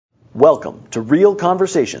Welcome to Real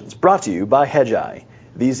Conversations, brought to you by Hedgeye.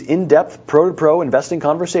 These in-depth pro-to-pro investing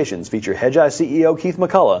conversations feature Hedgeye CEO Keith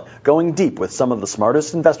McCullough going deep with some of the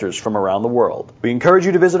smartest investors from around the world. We encourage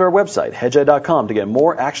you to visit our website, hedgeye.com, to get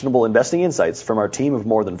more actionable investing insights from our team of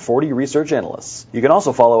more than 40 research analysts. You can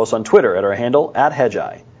also follow us on Twitter at our handle,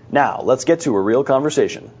 @Hedgeye. Now, let's get to a real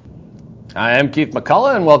conversation. I am Keith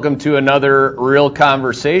McCullough, and welcome to another Real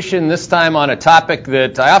Conversation, this time on a topic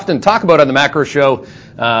that I often talk about on the Macro Show,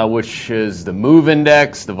 which is the MOVE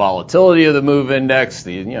Index, the volatility of the MOVE Index,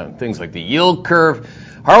 things like the yield curve.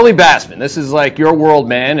 Harley Bassman, this is like your world,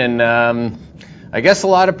 man, and I guess a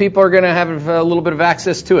lot of people are going to have a little bit of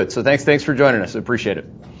access to it. So thanks for joining us. I appreciate it.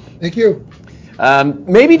 Thank you.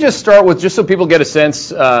 Maybe just start with, just so people get a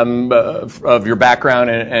sense of your background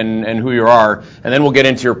and who you are, and then we'll get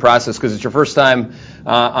into your process, because it's your first time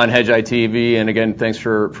on Hedgeye TV. And again, thanks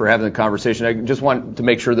for having the conversation. I just want to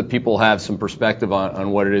make sure that people have some perspective on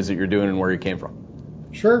what it is that you're doing and where you came from.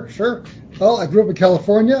 Sure. Well, I grew up in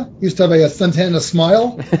California, used to have a Santana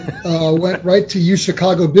smile, went right to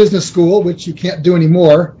UChicago Business School, which you can't do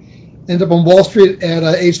anymore. Ended up on Wall Street at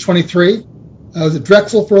age 23. I was at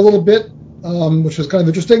Drexel for a little bit, which was kind of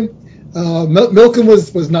interesting. Milken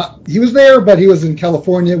was not, he was there, but he was in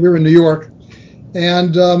California. We were in New York.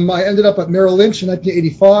 And I ended up at Merrill Lynch in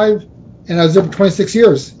 1985, and I was there for 26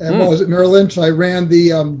 years. And while I was at Merrill Lynch, I ran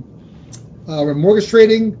the mortgage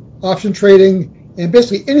trading, option trading, and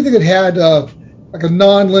basically anything that had like a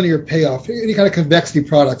non-linear payoff, any kind of convexity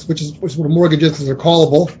products, which is what a mortgage is because they're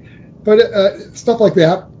callable. But stuff like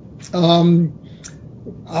that.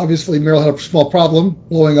 Obviously, Merrill had a small problem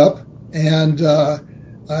blowing up. And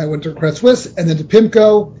I went to Credit Suisse and then to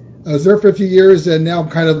PIMCO. I was there for a few years, and now I'm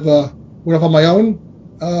kind of went off on my own,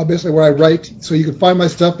 basically where I write. So you can find my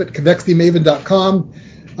stuff at convexitymaven.com.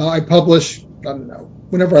 I publish, I don't know,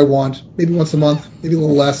 whenever I want, maybe once a month, maybe a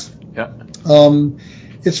little less. Yeah.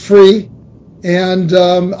 It's free. And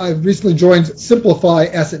I've recently joined Simplify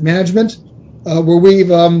Asset Management, where we've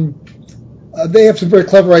they have some very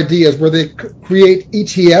clever ideas where they create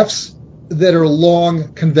ETFs that are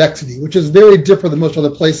long convexity, which is very different than most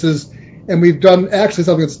other places. And we've done actually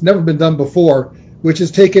something that's never been done before, which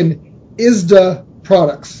is taken ISDA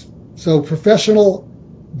products, so professional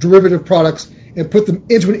derivative products, and put them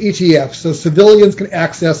into an ETF, so civilians can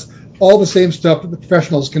access all the same stuff that the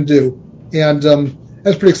professionals can do. And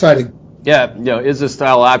that's pretty exciting. Yeah, ISDA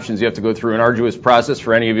style options, you have to go through an arduous process.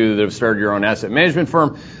 For any of you that have started your own asset management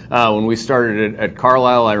firm, when we started at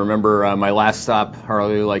Carlisle, I remember my last stop,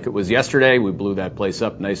 Harley, like it was yesterday. We blew that place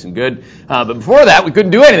up nice and good. But before that, we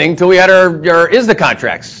couldn't do anything until we had our ISDA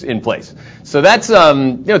contracts in place. So that's,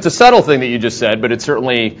 it's a subtle thing that you just said, but it's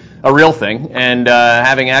certainly a real thing. And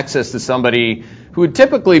having access to somebody who would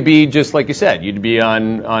typically be just like you said, you'd be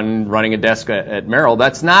on running a desk at Merrill.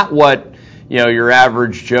 That's not what your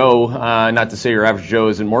average Joe, not to say your average Joe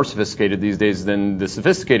isn't more sophisticated these days than the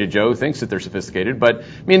sophisticated Joe who thinks that they're sophisticated, but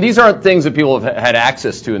I mean, these aren't things that people have had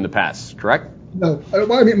access to in the past, correct? No,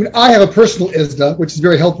 I mean, I have a personal ISDA, which is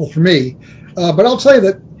very helpful for me, but I'll tell you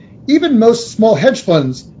that even most small hedge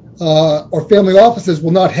funds or family offices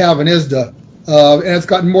will not have an ISDA, and it's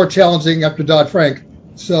gotten more challenging after Dodd-Frank.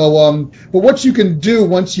 So, but what you can do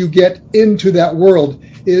once you get into that world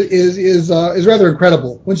is rather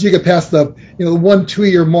incredible. Once you get past the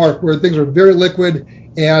 1-2 year mark where things are very liquid,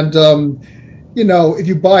 and if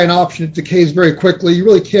you buy an option, it decays very quickly. You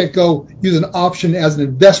really can't go use an option as an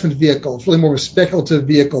investment vehicle. It's really more of a speculative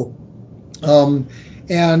vehicle.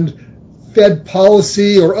 And Fed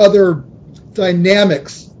policy or other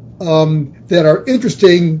dynamics that are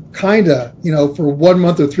interesting, for 1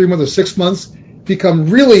 month or 3 months or 6 months, become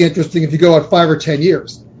really interesting if you go out 5 or 10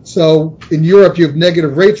 years. So in Europe, you have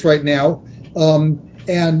negative rates right now,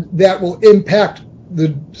 and that will impact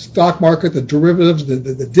the stock market, the derivatives,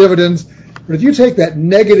 the dividends. But if you take that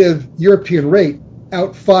negative European rate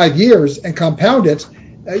out 5 years and compound it,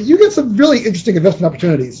 you get some really interesting investment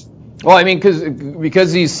opportunities. Well, I mean,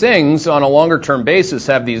 because these things on a longer term basis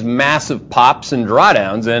have these massive pops and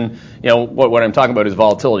drawdowns, and what I'm talking about is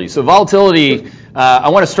volatility. So volatility, I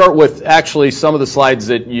want to start with actually some of the slides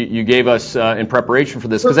that you gave us in preparation for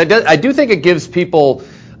this, because I do think it gives people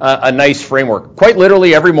a nice framework. Quite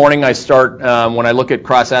literally, every morning I start, when I look at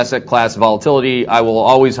cross asset class volatility, I will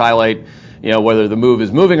always highlight whether the move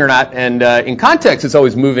is moving or not. And in context, it's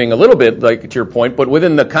always moving a little bit, like to your point, but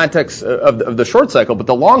within the context of the short cycle. But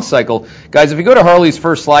the long cycle, guys, if you go to Harley's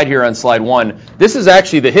first slide here on slide 1, this is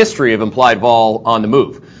actually the history of implied vol on the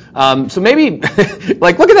move. So maybe, look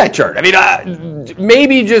at that chart. I mean,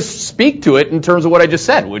 maybe just speak to it in terms of what I just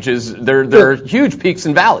said, which is there are huge peaks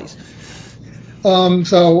and valleys.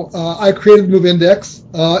 So I created the move index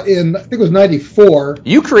in, I think it was 94.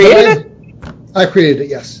 You created it? I created it,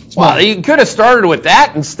 yes. Wow, you could have started with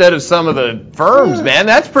that instead of some of the firms, man.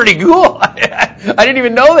 That's pretty cool. I didn't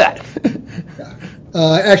even know that.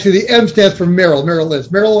 Actually, the M stands for Merrill. Merrill is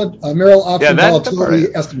Merrill Option Volatility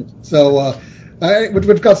Estimate. So,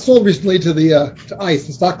 which got sold recently to ICE,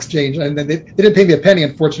 the stock exchange, and they didn't pay me a penny,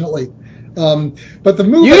 unfortunately. But the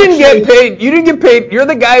move. You didn't get paid. You didn't get paid. You're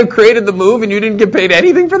the guy who created the move, and you didn't get paid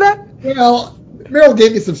anything for that. Well, Merrill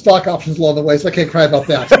gave me some stock options along the way, so I can't cry about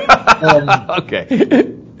that. Okay.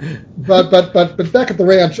 But back at the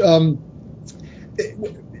ranch,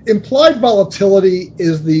 implied volatility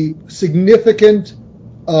is the significant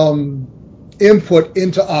input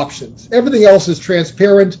into options. Everything else is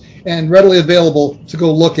transparent and readily available to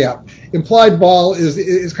go look at. Implied vol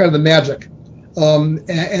is kind of the magic, and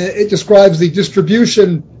it describes the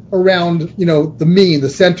distribution around, the mean, the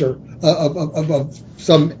center of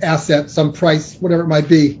some asset, some price, whatever it might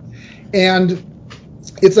be, and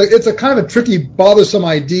it's a kind of a tricky, bothersome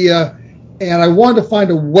idea, and I wanted to find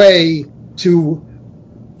a way to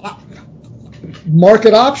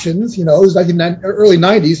market options, it was like in the early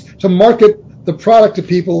 90s, to market the product to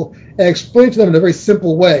people and explain to them in a very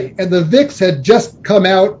simple way. And the VIX had just come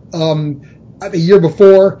out the year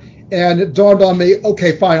before, and it dawned on me,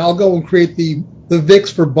 okay, fine, I'll go and create the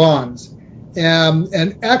VIX for bonds.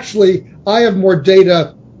 And actually, I have more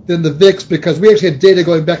data than the VIX because we actually had data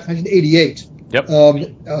going back to 1988. Yep.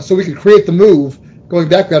 So we could create the move going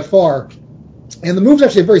back that far. And the move's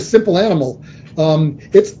actually a very simple animal.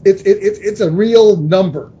 It's a real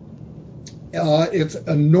number. It's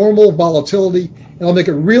a normal volatility, and I'll make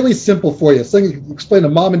it really simple for you. So you can explain to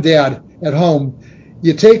mom and dad at home.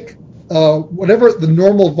 You take whatever the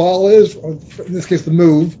normal vol is, or in this case the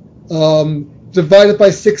move, divide it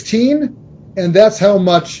by 16, and that's how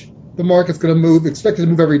much the market's going to move, expected to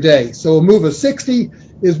move every day. So a move of 60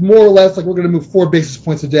 is more or less like we're going to move 4 basis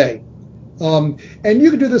points a day. And you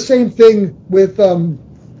can do the same thing with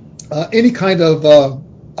any kind of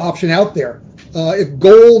option out there. If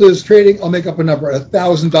gold is trading, I'll make up a number,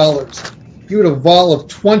 $1,000. You would have a vol of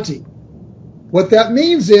 20. What that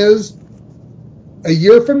means is a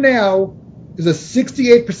year from now is a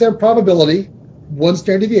 68% probability, one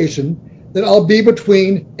standard deviation, that I'll be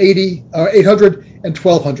between 800 and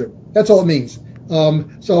 1,200. That's all it means.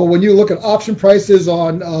 So when you look at option prices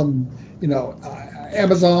on,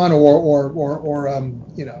 Amazon or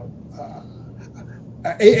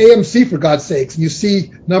AMC, for God's sakes, and you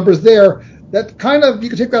see numbers there, that kind of, you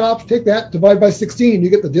can take that, divide by 16, you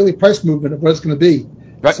get the daily price movement of what it's going to be.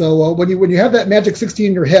 Right. So when you have that magic 16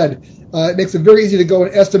 in your head, it makes it very easy to go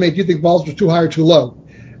and estimate, do you think vols are too high or too low?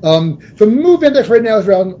 The move index right now is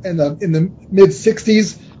around in the mid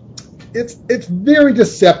 60s. It's very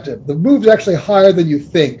deceptive. The move's actually higher than you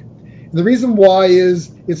think. And the reason why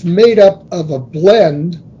is it's made up of a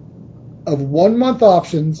blend of 1-month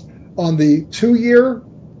options on the 2-year,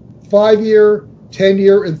 5-year,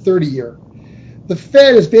 10-year, and 30-year. The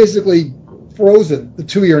Fed has basically frozen the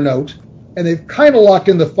 2-year note, and they've kind of locked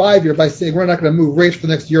in the 5-year by saying we're not going to move rates for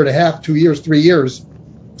the next year and a half, 2 years, 3 years.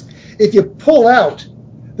 If you pull out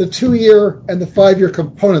the 2-year and the 5-year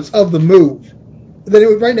components of the move,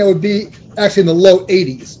 then right now it would be actually in the low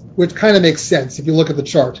 80s, which kind of makes sense if you look at the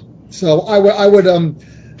chart. So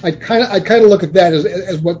I'd kind of look at that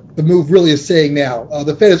as what the move really is saying now.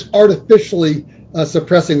 The Fed is artificially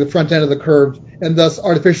suppressing the front end of the curve and thus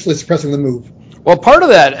artificially suppressing the move. Well, part of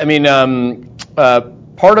that,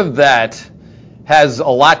 part of that has a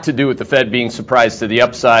lot to do with the Fed being surprised to the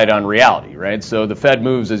upside on reality, right? So the Fed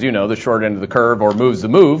moves, as you know, the short end of the curve, or moves the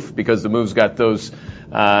move because the move's got those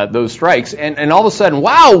strikes, and all of a sudden,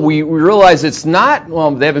 wow, we realize it's not.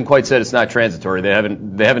 Well, they haven't quite said it's not transitory. They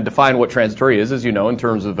haven't defined what transitory is, as you know, in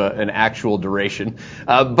terms of an actual duration.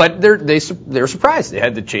 But they're surprised. They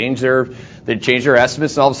had to change their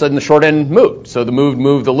estimates, and all of a sudden the short end moved. So the move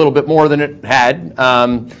moved a little bit more than it had.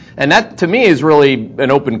 And that, to me, is really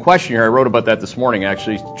an open question here. I wrote about that this morning,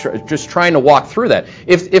 actually, just trying to walk through that.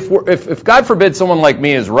 If God forbid someone like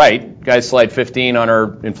me is right, guys, slide 15 on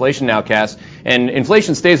our inflation nowcast, and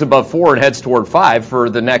inflation stays above 4 and heads toward 5 for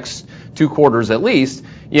the next 2 quarters at least,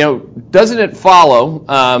 doesn't it follow,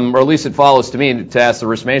 or at least it follows to me, to ask the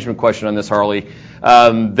risk management question on this, Harley,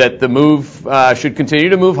 that the move should continue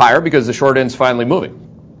to move higher because the short end's finally moving?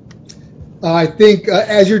 I think,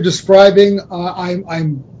 as you're describing,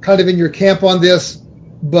 I'm kind of in your camp on this,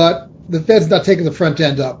 but the Fed's not taking the front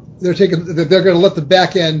end up. They're going to let the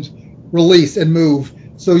back end release and move.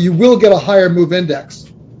 So you will get a higher move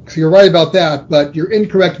index. So you're right about that, but you're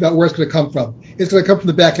incorrect about where it's going to come from. It's going to come from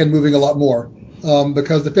the back end moving a lot more.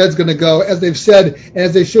 because the Fed's going to go, as they've said, and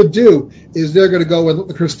as they should do, is they're going to go and let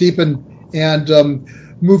the curve steepen and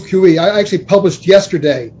move QE. I actually published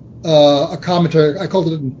yesterday a commentary. I called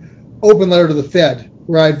it an open letter to the Fed,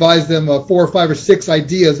 where I advised them 4 or 5 or 6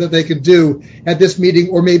 ideas that they could do at this meeting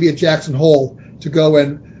or maybe at Jackson Hole to go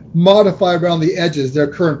and modify around the edges their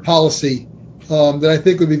current policy that I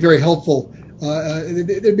think would be very helpful.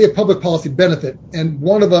 There'd be a public policy benefit, and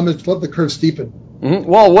one of them is to let the curve steepen. Mm-hmm.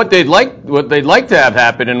 Well, what they'd like to have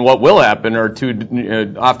happen and what will happen are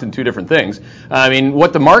often two different things. I mean,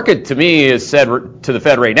 what the market to me has said to the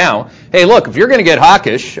Fed right now, hey, look, if you're going to get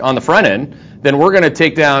hawkish on the front end, then we're going to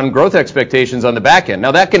take down growth expectations on the back end.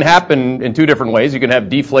 Now, that can happen in 2 different ways. You can have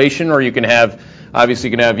deflation, or you can have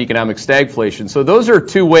economic stagflation. So those are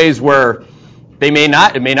 2 ways where it may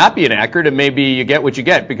not be inaccurate. It may be you get what you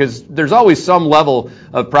get, because there's always some level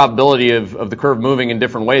of probability of the curve moving in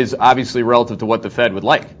different ways, obviously relative to what the Fed would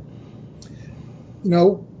like.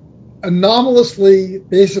 Anomalously,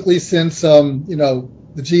 basically since, the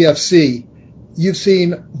GFC, you've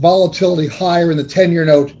seen volatility higher in the 10-year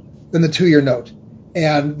note than the 2-year note.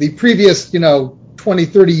 And the previous, 20,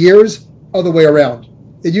 30 years, other way around.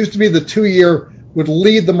 It used to be the 2-year would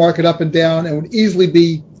lead the market up and down and would easily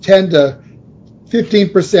be 10 to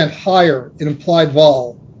 15% higher in implied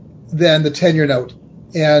vol than the 10-year note.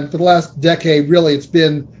 And for the last decade, really, it's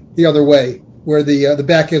been the other way, where the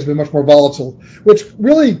back end has been much more volatile, which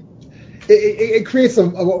really it creates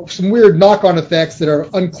some weird knock-on effects that are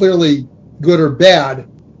unclearly good or bad.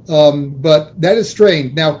 But that is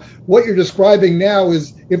strained. Now, what you're describing now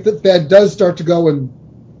is if the Fed does start to go and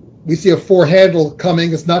we see a 4 handle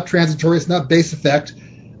coming, it's not transitory, it's not base effect,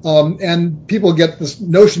 and people get this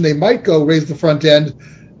notion they might go raise the front end,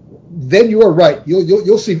 then you are right.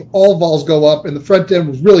 You'll see all vols go up, and the front end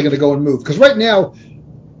was really going to go and move. Because right now,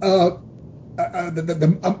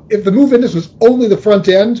 if the move index was only the front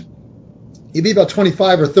end, it'd be about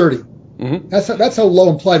 25 or 30. Mm-hmm. That's how low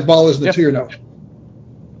implied vol is in the 2-year note.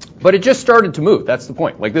 But it just started to move. That's the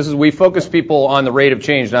point. We focus people on the rate of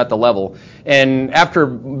change, not the level. And after,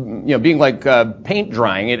 being like paint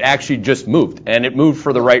drying, it actually just moved, and it moved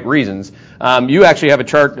for the right reasons. You actually have a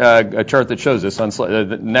chart that shows this on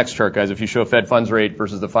the next chart, guys. If you show Fed funds rate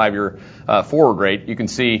versus the 5-year forward rate, you can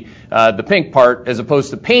see the pink part as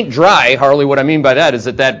opposed to paint dry. Harley, what I mean by that is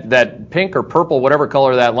that pink or purple, whatever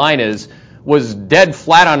color that line is, was dead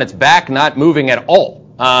flat on its back, not moving at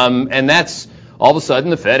all. And that's all of a sudden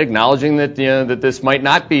the Fed acknowledging that that this might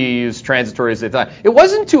not be as transitory as they thought. It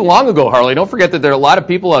wasn't too long ago, Harley. Don't forget that there are a lot of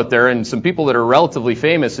people out there, and some people that are relatively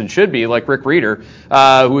famous and should be, like Rick Reeder,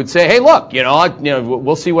 who would say, "Hey, look,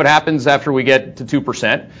 we'll see what happens after we get to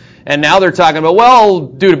 2%." And now they're talking about, well,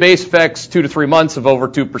 due to base effects, 2 to 3 months of over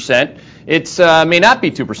 2%, it's may not be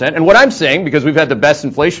 2%. And what I'm saying, because we've had the best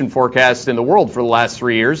inflation forecast in the world for the last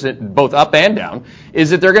 3 years, both up and down, is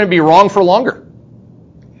that they're going to be wrong for longer.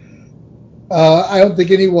 I don't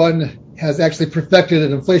think anyone has actually perfected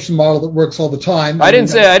an inflation model that works all the time. I didn't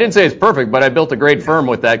say it's perfect, but I built a great firm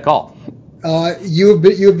with that call. You've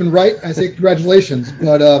been right. I say congratulations,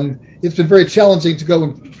 but it's been very challenging to go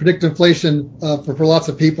and predict inflation for lots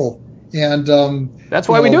of people. And that's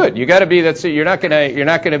why we do it. You got to be. That's it. You're not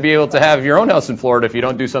gonna be able to have your own house in Florida if you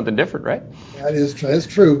don't do something different, right? That is true. That's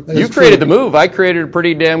true. You created the move. I created a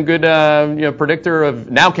pretty damn good predictor of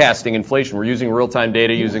nowcasting inflation. We're using real-time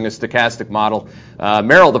data, using a stochastic model.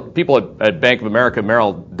 Merrill, the people at Bank of America,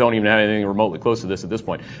 Merrill don't even have anything remotely close to this at this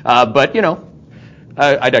point. But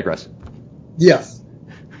I digress. Yes.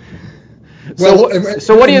 So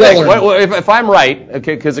what do you think? If I'm right,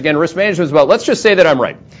 okay, because again, risk management is about, let's just say that I'm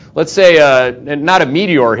right. Let's say not a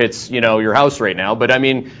meteor hits your house right now, but I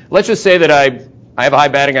mean, let's just say that I have a high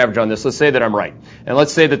batting average on this. Let's say that I'm right, and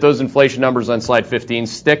let's say that those inflation numbers on slide 15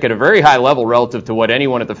 stick at a very high level relative to what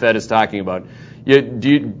anyone at the Fed is talking about.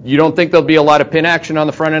 You don't think there'll be a lot of pin action on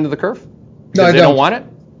the front end of the curve? No, I don't want it.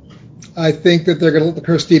 I think that they're going to let the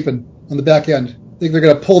curve steepen on the back end. I think they're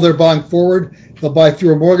going to pull their bond forward. They'll buy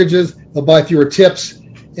fewer mortgages. They'll buy fewer tips.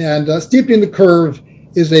 And steepening the curve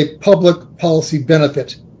is a public policy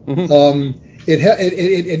benefit. Mm-hmm.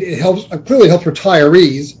 It helps clearly helps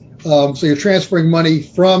retirees. So you're transferring money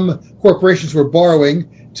from corporations who are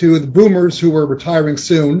borrowing to the boomers who are retiring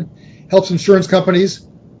soon. Helps insurance companies.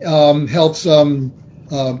 Helps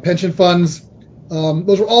pension funds.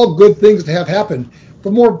 Those are all good things to have happen.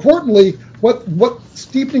 But more importantly, what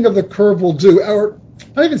steepening of the curve will do, or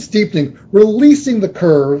not even steepening, releasing the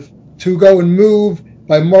curve to go and move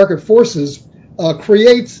by market forces,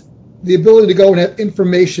 creates the ability to go and have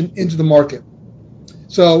information into the market.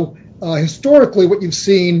 So historically, what you've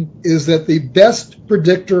seen is that the best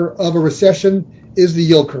predictor of a recession is the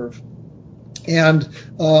yield curve. And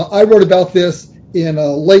I wrote about this in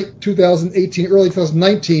late 2018, early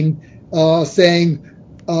 2019, saying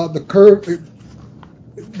the curve,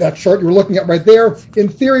 that chart you're looking at right there, in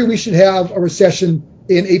theory, we should have a recession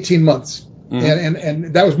in 18 months. Mm-hmm.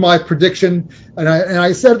 And that was my prediction. And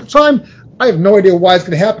I said at the time, I have no idea why it's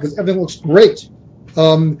going to happen because everything looks great.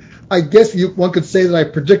 I guess one could say that I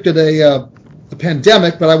predicted a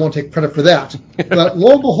pandemic, but I won't take credit for that. But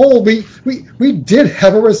lo and behold, we did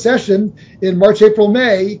have a recession in March, April,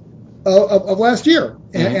 May of last year,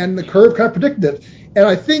 and the curve kind of predicted it. And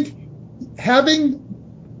I think having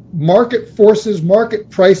market forces, market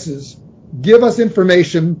prices give us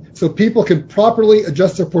information so people can properly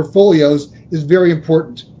adjust their portfolios is very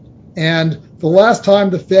important. And the last time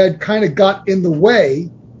the Fed kind of got in the way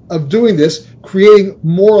of doing this, creating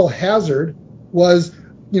moral hazard, was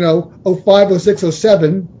 05, 06,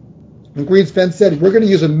 07, when Greenspan said, we're going to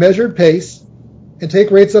use a measured pace and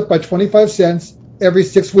take rates up by 25 cents every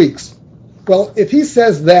 6 weeks. Well, if he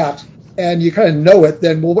says that and you kind of know it,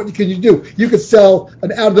 then, well, what can you do? You could sell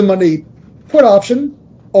an out-of-the-money put option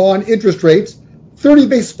on interest rates, 30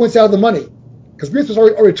 basis points out of the money, because Greenspan's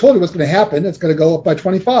already told you what's going to happen. It's going to go up by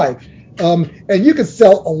 25. And you could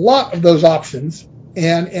sell a lot of those options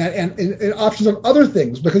and options on other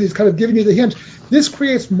things because he's kind of giving you the hint. This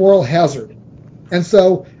creates moral hazard. And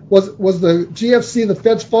so was the GFC the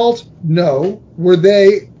Fed's fault? No. Were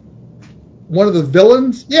they one of the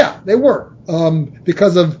villains? Yeah, they were,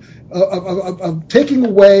 because of taking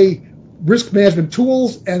away risk management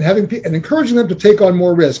tools and encouraging them to take on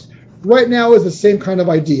more risk. Right now is the same kind of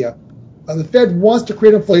idea. The Fed wants to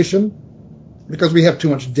create inflation because we have too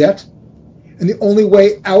much debt. And the only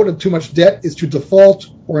way out of too much debt is to default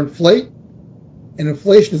or inflate. And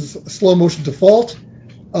inflation is a slow motion default.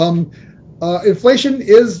 Inflation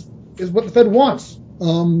is what the Fed wants.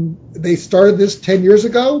 They started this 10 years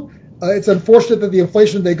ago. It's unfortunate that the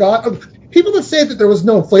inflation they got, people that say that there was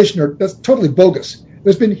no inflation, that's totally bogus.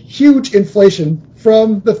 There's been huge inflation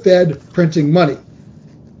from the Fed printing money.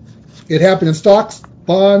 It happened in stocks,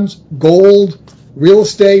 bonds, gold, real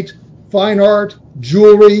estate, fine art,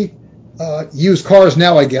 jewelry, used cars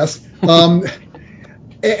now, I guess.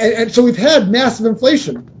 And so we've had massive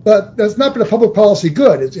inflation, but that's not been a public policy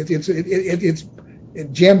good. It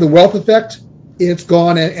jammed the wealth effect. It's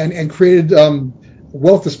gone and created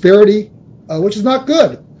wealth disparity, which is not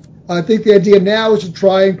good. I think the idea now is to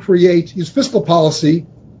try and use fiscal policy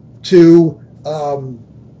to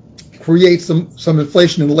create some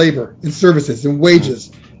inflation in labor, in services, in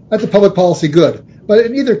wages. That's a public policy good. But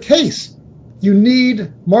in either case, you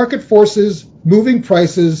need market forces moving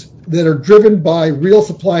prices that are driven by real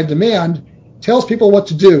supply and demand, tells people what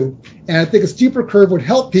to do. And I think a steeper curve would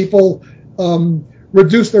help people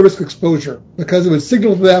reduce their risk exposure because it would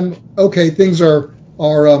signal to them, okay, things are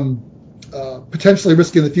potentially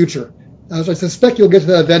risky in the future. As I suspect you'll get to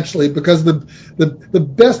that eventually because the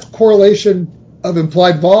best correlation of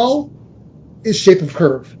implied vol is shape of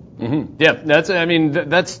curve. Mm-hmm. Yeah, that's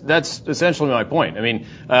essentially my point. I mean,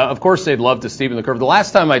 of course they'd love to steepen the curve. The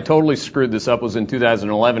last time I totally screwed this up was in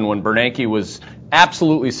 2011 when Bernanke was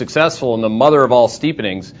absolutely successful and the mother of all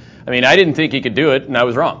steepenings. I mean, I didn't think he could do it, and I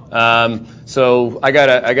was wrong. So I got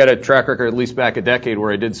a track record at least back a decade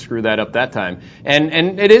where I did screw that up that time,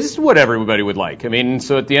 and it is what everybody would like. I mean,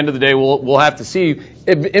 so at the end of the day, we'll have to see.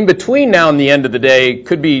 In between now and the end of the day,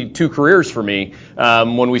 could be 2 careers for me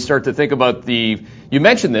when we start to think about You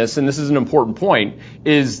mentioned this, and this is an important point,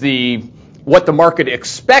 is what the market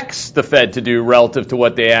expects the Fed to do relative to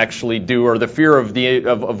what they actually do, or the fear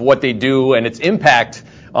of what they do and its impact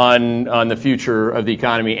on the future of the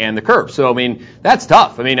economy and the curve. So, I mean, that's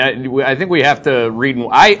tough. I mean, I think we have to read, and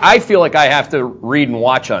I feel like I have to read and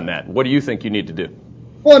watch on that. What do you think you need to do?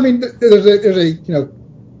 Well, I mean, there's a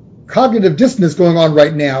cognitive dissonance going on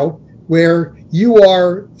right now where you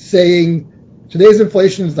are saying today's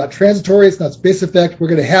inflation is not transitory, it's not space effect, we're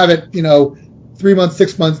going to have it, 3 months,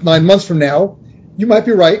 6 months, 9 months from now. You might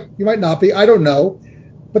be right, you might not be, I don't know.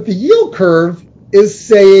 But the yield curve is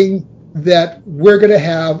saying that we're going to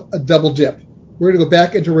have a double dip. We're going to go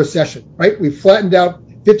back into recession, right? We've flattened out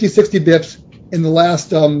 50, 60 bips in the last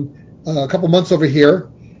couple months over here.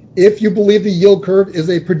 If you believe the yield curve is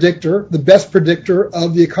a predictor, the best predictor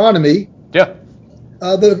of the economy, yeah.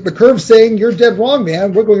 The curve's saying you're dead wrong,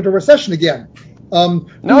 man. We're going into recession again. No,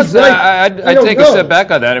 it's right? I'd take a step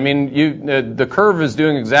back on that. I mean, the curve is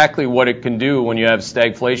doing exactly what it can do when you have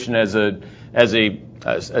stagflation as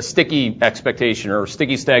a sticky expectation or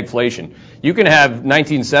sticky stagflation. You can have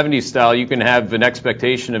 1970s style. You can have an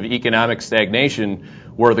expectation of economic stagnation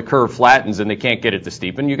where the curve flattens and they can't get it to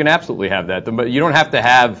steepen. You can absolutely have that, but you don't have to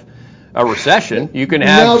have a recession. You can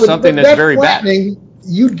have now, something that's very bad.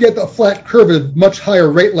 You'd get a flat curve at a much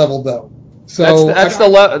higher rate level, though. So that's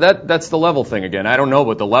the level thing again. I don't know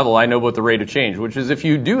about the level. I know about the rate of change, which is if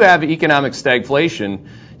you do have economic stagflation,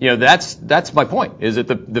 that's my point. Is that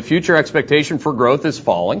the future expectation for growth is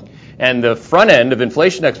falling, and the front end of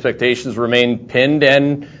inflation expectations remain pinned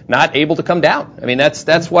and not able to come down. I mean,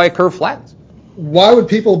 that's why a curve flattens. Why would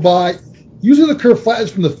people buy? Usually the curve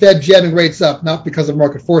flattens from the Fed jamming rates up, not because of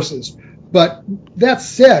market forces. But that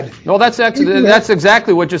said, no, that's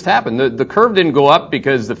exactly what just happened. The curve didn't go up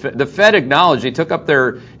because the Fed acknowledged they took up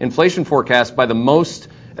their inflation forecast by the most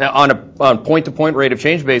on point-to-point rate of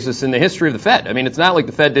change basis in the history of the Fed. I mean, it's not like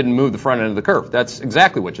the Fed didn't move the front end of the curve. That's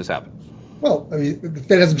exactly what just happened. Well, I mean, the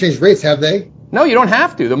Fed hasn't changed rates, have they? No, you don't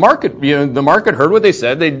have to. The market heard what they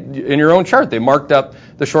said. In your own chart, they marked up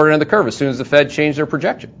the short end of the curve as soon as the Fed changed their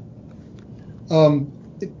projection.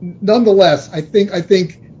 Nonetheless, I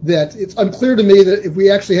think that it's unclear to me that if we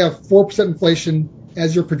actually have 4% inflation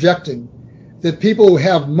as you're projecting, that people who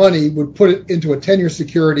have money would put it into a 10-year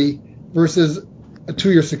security versus a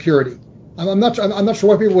 2-year security. I'm not sure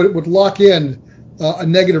why people would lock in a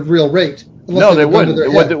negative real rate. No, they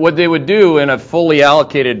wouldn't. What they would do in a fully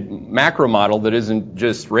allocated macro model that isn't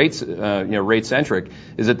just rate centric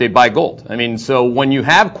is that they buy gold. I mean, so when you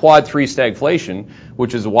have quad 3 stagflation,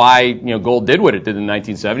 which is why gold did what it did in the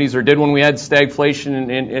 1970s, or did when we had stagflation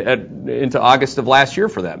into August of last year,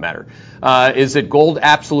 for that matter, is that gold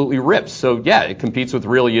absolutely rips. So yeah, it competes with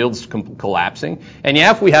real yields collapsing, and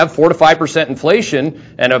yeah, if we have 4 to 5%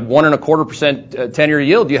 inflation and a 1.25% 10-year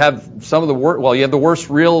yield, you have some of the you have the worst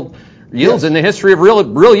real yields in the history of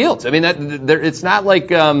real yields. I mean, it's not like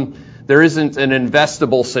there isn't an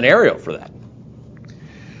investable scenario for that.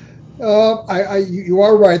 You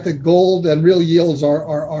are right that gold and real yields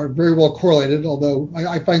are very well correlated, although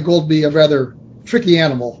I find gold to be a rather tricky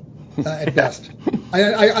animal at best.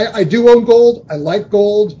 I do own gold. I like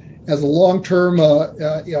gold as a long-term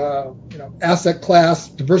asset class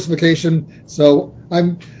diversification. So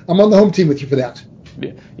I'm on the home team with you for that.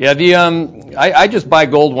 Yeah, I just buy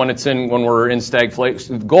gold when we're in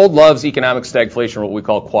stagflation. Gold loves economic stagflation, or what we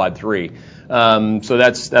call quad 3. So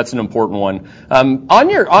that's an important one.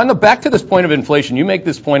 Back to this point of inflation, you make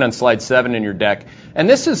this point on slide 7 in your deck, and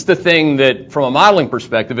this is the thing that, from a modeling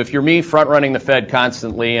perspective, if you're me front running the Fed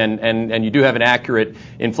constantly, and you do have an accurate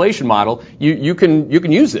inflation model, you can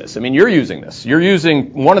use this. I mean, you're using this. You're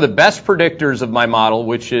using one of the best predictors of my model,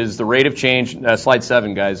 which is the rate of change. Slide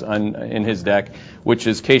 7, guys, in his deck, which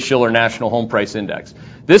is Case-Shiller National Home Price Index.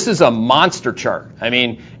 This is a monster chart. I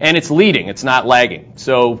mean, and it's leading. It's not lagging.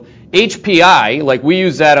 So HPI, like we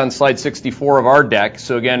use that on slide 64 of our deck.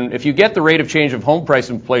 So again, if you get the rate of change of home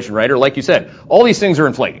price inflation right, or like you said, all these things are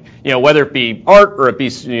inflating. Whether it be art or it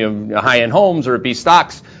be high-end homes or it be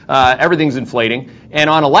stocks, everything's inflating.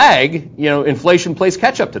 And on a lag, inflation plays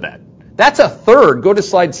catch up to that. That's a third. Go to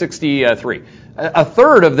slide 63. A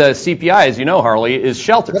third of the CPI, as you know, Harley, is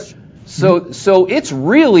shelters. So it's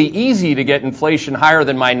really easy to get inflation higher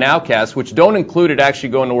than my nowcast, which don't include it actually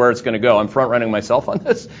going to where it's going to go. I'm front running myself on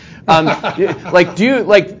this.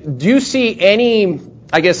 Do you see any?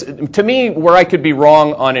 I guess to me, where I could be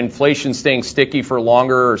wrong on inflation staying sticky for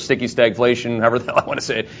longer, or sticky stagflation, however the hell I want to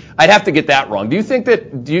say it, I'd have to get that wrong. Do you think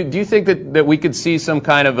that we could see some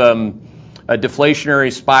kind of a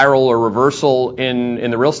deflationary spiral or reversal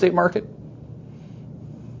in the real estate market?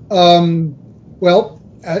 Well,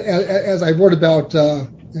 as I wrote about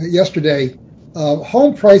yesterday,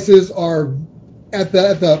 home prices are at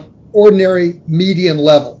the ordinary median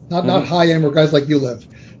level, not high end where guys like you live.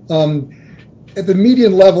 At the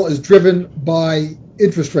median level is driven by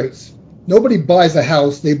interest rates. Nobody buys a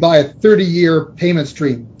house; they buy a 30-year payment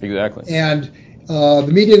stream. Exactly. And the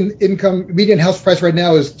median house price right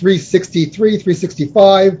now is $363,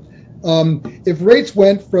 $365. If rates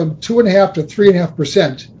went from 2.5% to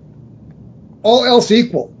 3.5%. All else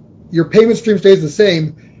equal, your payment stream stays the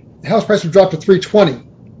same, the house price would drop to $320.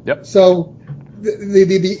 Yep. So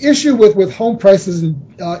the issue with home prices and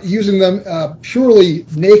using them purely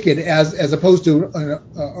naked as opposed to an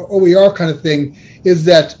OER kind of thing is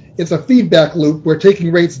that it's a feedback loop where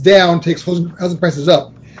taking rates down takes housing prices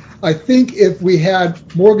up. I think if we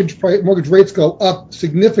had mortgage rates go up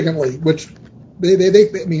significantly, which they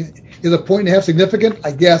is a point and a half significant?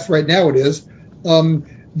 I guess right now it is.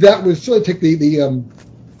 That would still take the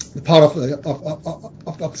pot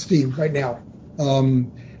off the steam right now.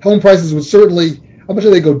 Home prices would certainly, I'm not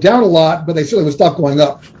sure they go down a lot, but they certainly would stop going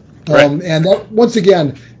up. Right. And that, once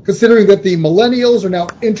again, considering that the millennials are now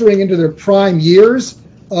entering into their prime years,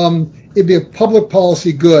 it'd be a public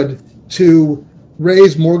policy good to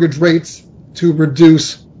raise mortgage rates to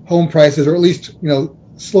reduce home prices, or at least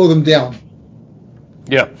slow them down.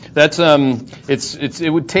 Yeah, that's it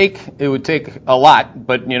would take a lot,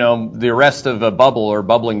 but the arrest of a bubble or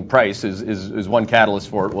bubbling price is one catalyst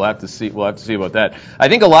for it. We'll have to see about that. I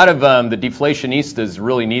think a lot of the deflationistas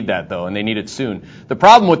really need that though, and they need it soon. The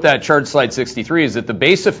problem with that chart, slide 63, is that the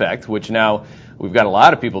base effect, which now we've got a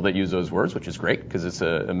lot of people that use those words, which is great because it's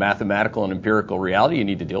a mathematical and empirical reality you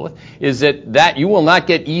need to deal with, is that you will not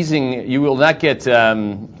get you will not get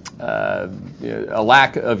a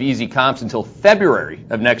lack of easy comps until February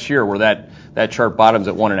of next year, where that chart bottoms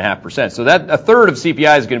at 1.5%. So that a third of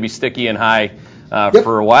CPI is going to be sticky and high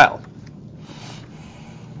for a while.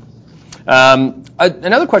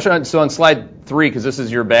 Another question on slide 3, because this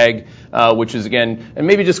is your bag, which is again, and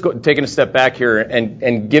maybe just taking a step back here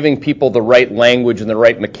and giving people the right language and the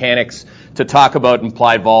right mechanics to talk about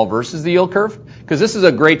implied vol versus the yield curve, because this is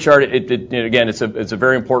a great chart. Again, it's a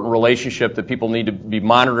very important relationship that people need to be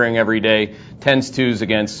monitoring every day. 10s, 2s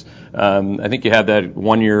against, I think you have that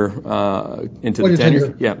 1 year into the 10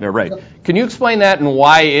 year. Yeah, they're right. Yep. Can you explain that and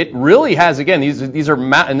why it really has, again, these are,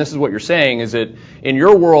 and this is what you're saying, is that in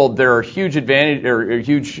your world there are huge advantage or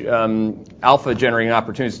huge alpha generating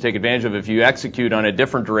opportunities to take advantage of if you execute on a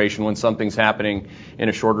different duration when something's happening in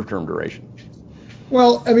a shorter term duration?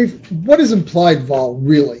 Well, I mean, what is implied vol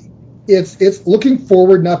really? It's looking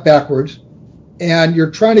forward, not backwards, and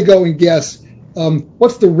you're trying to go and guess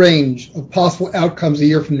what's the range of possible outcomes a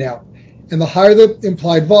year from now. And the higher the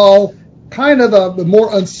implied vol, kind of the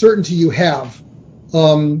more uncertainty you have,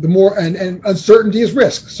 the more, and uncertainty is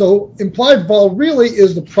risk. So implied vol really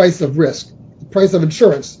is the price of risk, the price of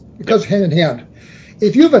insurance. It goes hand in hand.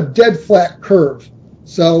 If you have a dead flat curve,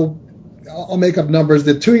 so I'll make up numbers,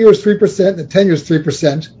 the 2 years 3%, the 10 years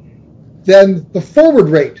 3%, then the forward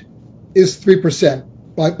rate is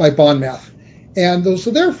 3% by bond math. And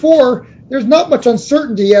so therefore, there's not much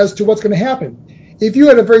uncertainty as to what's going to happen. If you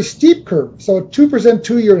had a very steep curve, so a 2%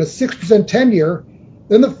 2-year and a 6% 10-year,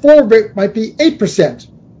 then the forward rate might be 8%.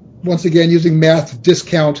 Once again, using math to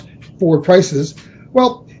discount forward prices.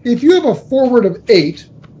 Well, if you have a forward of 8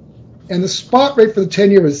 and the spot rate for the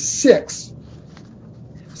 10-year is 6,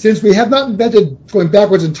 since we have not invented going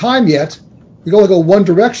backwards in time yet, we can only go one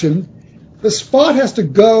direction, the spot has to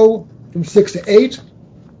go from 6 to 8,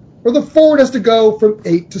 or the forward has to go from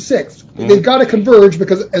 8 to 6. Mm-hmm. They've got to converge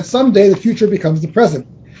because at some day the future becomes the present.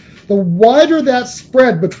 The wider that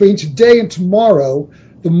spread between today and tomorrow,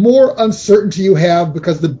 the more uncertainty you have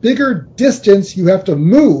because the bigger distance you have to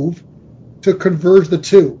move to converge the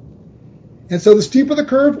two. And so the steeper the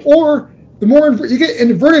curve, or the more you get an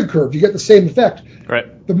inverted curve, you get the same effect.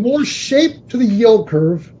 Right. The more shape to the yield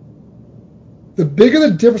curve, the bigger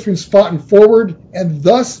the difference between spot and forward, and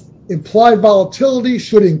thus implied volatility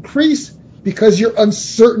should increase because your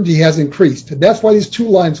uncertainty has increased. And that's why these two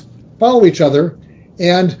lines follow each other.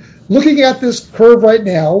 And looking at this curve right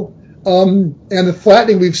now, and the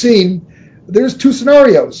flattening we've seen, there's two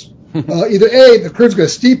scenarios. Either A, the curve's going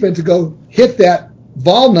to steepen to go hit that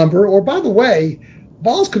vol number, or by the way,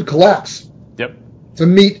 vols could collapse to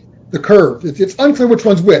meet the curve. It's unclear which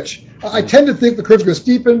one's which. I tend to think the curve's going to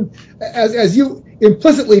steepen, as you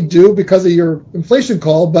implicitly do because of your inflation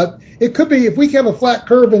call, but it could be if we have a flat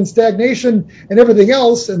curve and stagnation and everything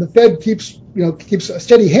else, and the Fed keeps a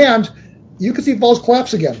steady hand, you could see vols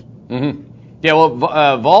collapse again. Mm-hmm. Yeah,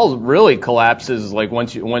 well, vol really collapses like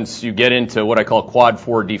once you get into what I call quad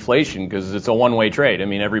 4 deflation, because it's a one-way trade. I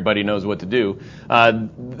mean, everybody knows what to do.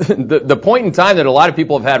 The point in time that a lot of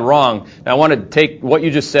people have had wrong, I want to take what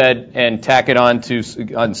you just said and tack it on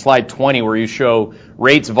slide 20 where you show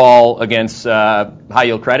rates vol against high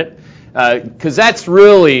yield credit. Because that's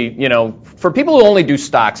really, for people who only do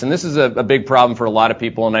stocks, and this is a big problem for a lot of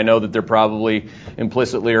people, and I know that they're probably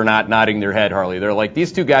implicitly or not nodding their head, Harley. They're like,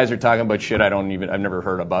 these two guys are talking about shit I've never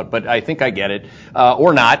heard about, but I think I get it,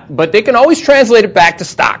 or not. But they can always translate it back to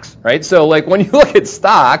stocks, right? So like when you look at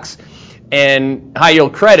stocks and high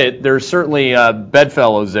yield credit, there's certainly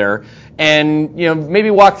bedfellows there. And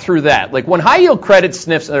maybe walk through that. Like when high yield credit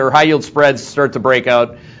sniffs or high yield spreads start to break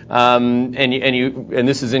out, and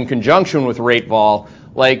this is in conjunction with rate vol,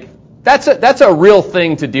 like that's a real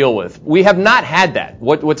thing to deal with. We have not had that.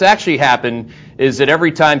 What's actually happened is that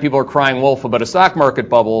every time people are crying wolf about a stock market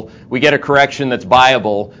bubble, we get a correction that's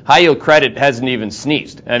buyable. High yield credit hasn't even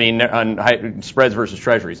sneezed. I mean, on spreads versus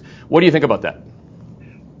treasuries. What do you think about that?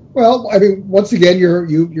 Well, I mean, once again,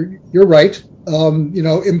 you're right.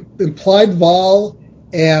 Implied vol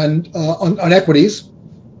and on equities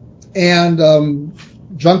and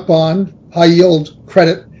junk bond, high yield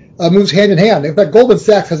credit moves hand in hand. In fact, Goldman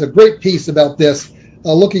Sachs has a great piece about this,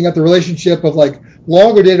 looking at the relationship of like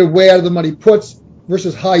longer dated way out of the money puts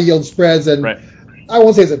versus high yield spreads. And right. I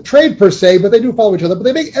won't say it's a trade per se, but they do follow each other. But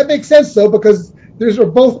it makes sense, though, because these are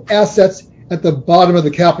both assets at the bottom of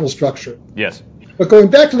the capital structure. Yes. But going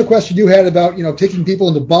back to the question you had about, taking people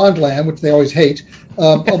into bond land, which they always hate,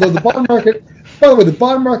 although the bond market, by the way, the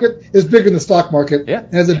bond market is bigger than the stock market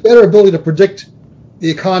and has a better ability to predict the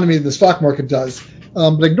economy than the stock market does.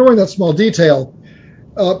 But ignoring that small detail,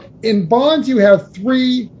 in bonds you have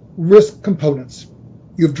three risk components.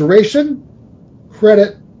 You have duration,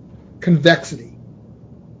 credit, convexity.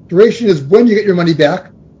 Duration is when you get your money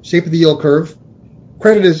back, shape of the yield curve.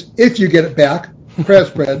 Credit is if you get it back, credit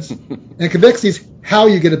spreads. And convexity is how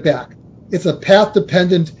you get it back. It's a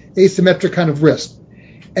path-dependent, asymmetric kind of risk.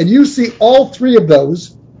 And you see all three of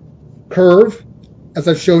those, curve, as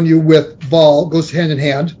I've shown you with vol, goes hand in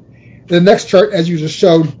hand. The next chart, as you just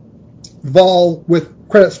showed, vol with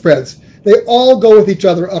credit spreads. They all go with each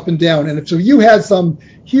other up and down. And if you had some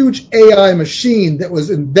huge AI machine that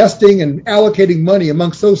was investing and allocating money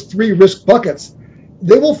amongst those three risk buckets,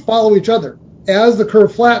 they will follow each other. As the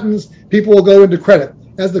curve flattens, people will go into credit.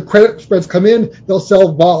 As the credit spreads come in, they'll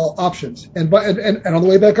sell vol options. And on the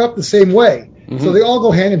way back up, the same way. Mm-hmm. So they all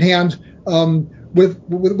go hand in hand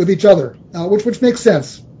with each other, which makes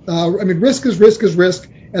sense. Risk is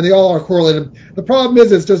risk, and they all are correlated. The problem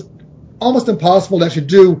is it's just almost impossible to actually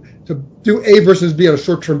do A versus B on a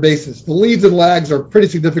short-term basis. The leads and lags are pretty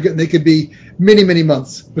significant, and they could be many, many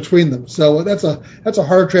months between them. So that's a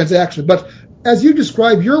hard transaction. But as you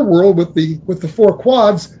describe your world with the four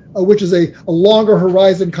quads, which is a longer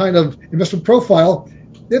horizon kind of investment profile,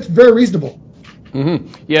 it's very reasonable.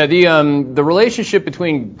 Mm-hmm. Yeah, the relationship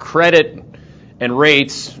between credit and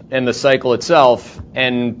rates and the cycle itself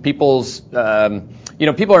and people's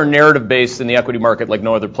people are narrative based in the equity market like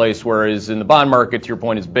no other place, whereas in the bond market, to your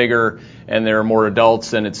point, is bigger and there are more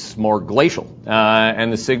adults and it's more glacial.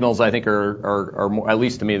 And the signals, I think, are more, at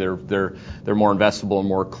least to me, they're more investable and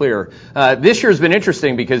more clear. This year has been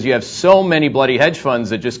interesting because you have so many bloody hedge funds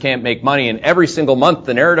that just can't make money, and every single month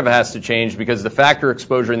the narrative has to change because the factor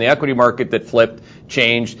exposure in the equity market that flipped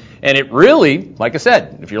changed. And it really, like I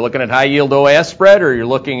said, if you're looking at high yield OAS spread or you're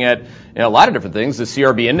looking at a lot of different things, the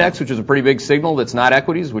CRB index, which is a pretty big signal that's not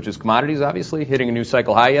equities, which is commodities, obviously, hitting a new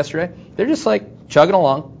cycle high yesterday, they're just like chugging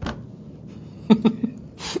along.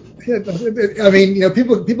 People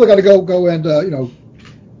got to go and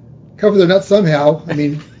cover their nuts somehow.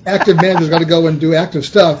 Active managers got to go and do active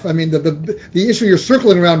stuff. The issue you're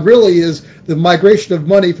circling around really is the migration of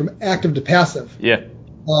money from active to passive. Yeah.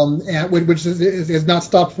 Which has not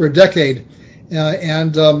stopped for a decade. What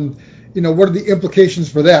are the implications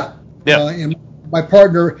for that? Yeah. And my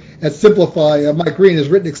partner at Simplify, Mike Green, has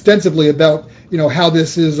written extensively about how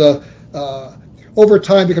this is over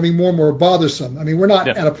time becoming more and more bothersome. We're not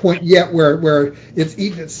at a point yet where it's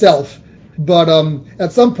eaten itself, but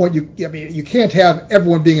at some point you can't have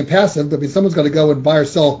everyone being in passive. Someone's got to go and buy or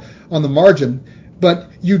sell on the margin.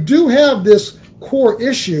 But you do have this core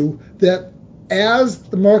issue that as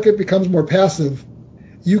the market becomes more passive,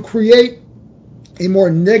 you create a more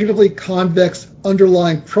negatively convex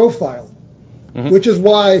underlying profile, which is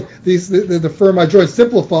why the firm I joined,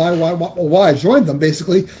 Simplify, why I joined them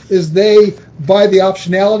basically, is they buy the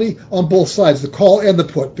optionality on both sides, the call and the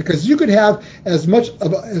put, because you could have as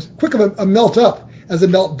quick of a melt up as a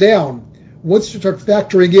melt down once you start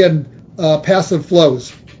factoring in passive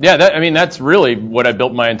flows. Yeah, that's really what I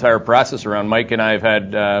built my entire process around. Mike and I have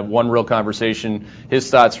had one real conversation. His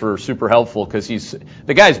thoughts were super helpful because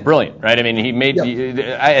the guy's brilliant, right?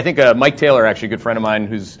 I think Mike Taylor, actually a good friend of mine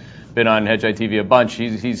who's been on Hedge Eye TV a bunch,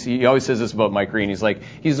 he always says this about Mike Green. He's like,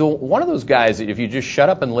 he's one of those guys that if you just shut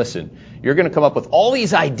up and listen, you're going to come up with all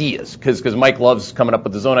these ideas, because Mike loves coming up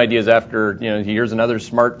with his own ideas after he hears another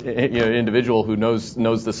smart individual who knows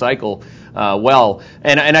the cycle well.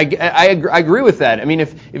 And I agree with that.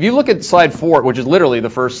 If you look at slide 4, which is literally the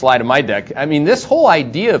first slide of my deck, this whole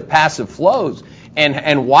idea of passive flows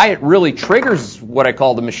and why it really triggers what I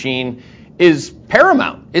call the machine is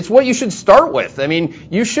paramount. It's what you should start with.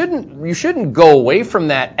 You shouldn't go away from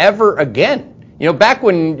that ever again. Back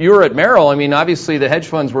when you were at Merrill, obviously the hedge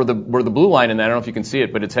funds were the blue line in that. I don't know if you can see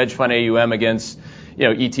it, but it's hedge fund AUM against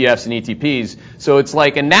ETFs and ETPs. So it's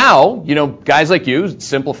like, and now guys like you,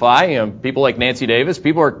 Simplify, people like Nancy Davis,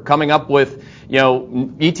 people are coming up with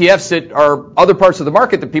ETFs that are other parts of the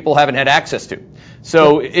market that people haven't had access to.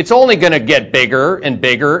 So it's only going to get bigger and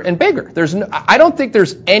bigger and bigger. I don't think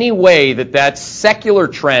there's any way that secular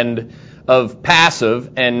trend of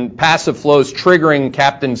passive and passive flows triggering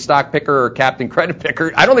Captain Stock Picker or Captain Credit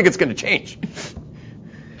Picker, I don't think it's going to change.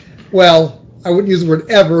 Well, I wouldn't use the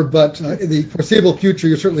word ever, but in the foreseeable future,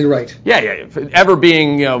 you're certainly right. Yeah. Ever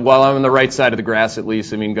being, while I'm on the right side of the grass, at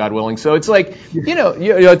least. I mean, God willing. So it's like,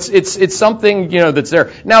 it's something, that's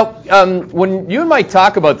there. Now, when you and Mike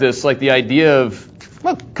talk about this, like the idea of,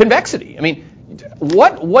 convexity. I mean,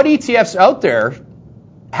 what ETFs out there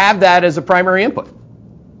have that as a primary input?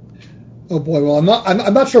 Oh boy, well,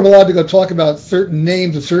 I'm not sure I'm allowed to go talk about certain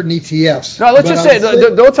names of certain ETFs. No, let's just say,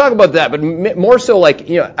 don't talk about that, but more so like,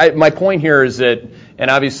 my point here is that, and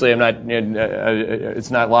obviously I'm not,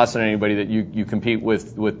 it's not lost on anybody that you compete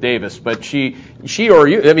with Davis, but she or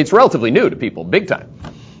you, I mean, it's relatively new to people, big time.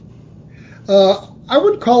 I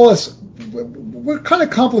would call us, we're kind of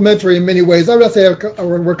complementary in many ways. I would say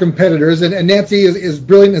we're competitors, and Nancy is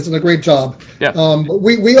brilliant and does a great job. Yeah. But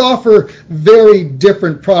we offer very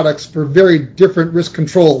different products for very different risk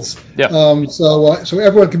controls. Yeah. So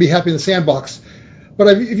everyone can be happy in the sandbox.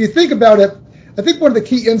 But if you think about it, I think one of the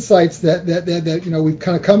key insights that we've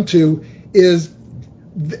kind of come to is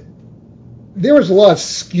there is a lot of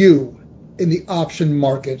skew in the option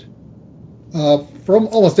market from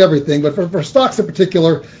almost everything, but for stocks in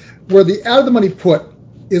particular, where the out-of-the-money put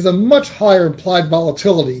is a much higher implied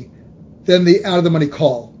volatility than the out-of-the-money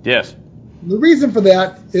call. Yes. The reason for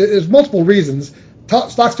that is multiple reasons.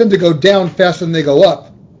 Stocks tend to go down faster than they go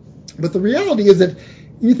up. But the reality is that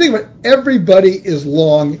when you think about it, everybody is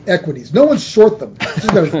long equities. No one's short them. It's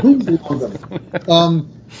just about who's long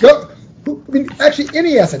them. Actually,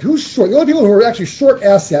 any asset, who's short? The only people who are actually short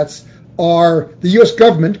assets are the U.S.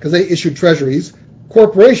 government, because they issue treasuries,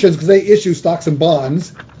 corporations, because they issue stocks and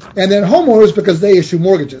bonds, and then homeowners, because they issue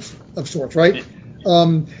mortgages of sorts, right?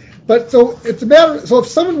 But so it's a matter. So if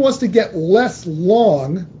someone wants to get less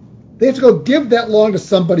long, they have to go give that long to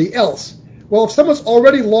somebody else. Well, if someone's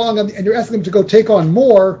already long and you're asking them to go take on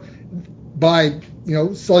more by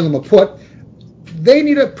selling them a put, they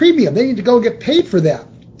need a premium. They need to go and get paid for that.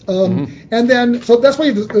 And then so that's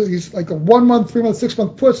why these like a 1 month, 3 month, 6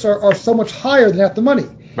 month puts are so much higher than at the money.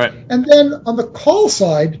 Right. And then on the call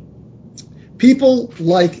side, people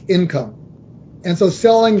like income. And so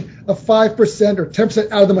selling a 5% or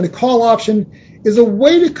 10% out of the money call option is a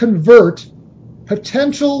way to convert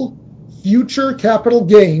potential future capital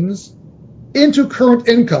gains into current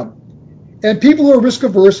income. And people who are risk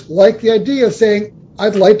averse like the idea of saying,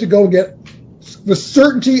 I'd like to go and get the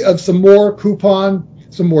certainty of some more coupon,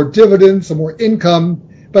 some more dividends, some more income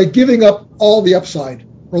by giving up all the upside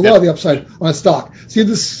or a lot of the upside on a stock. So you're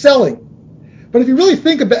just selling. But if you really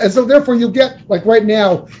think about it, and so therefore you'll get, like right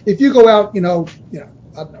now, if you go out, I don't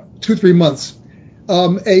know, 2-3 months,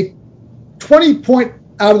 a 20-point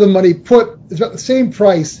out of the money put is about the same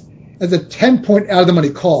price as a 10-point out of the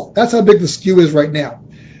money call. That's how big the skew is right now.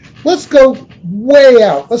 Let's go way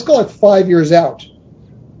out. Let's go like 5 years out,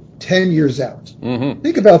 10 years out. Mm-hmm.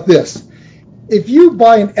 Think about this. If you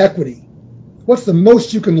buy an equity, what's the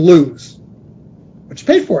most you can lose? But you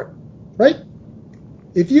paid for it, right?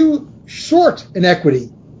 If you short an equity,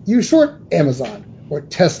 you short Amazon or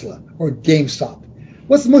Tesla or GameStop,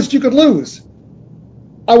 what's the most you could lose?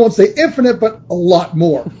 I won't say infinite, but a lot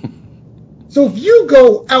more. So if you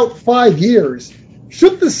go out 5 years,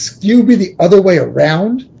 should the skew be the other way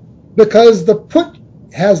around? Because the put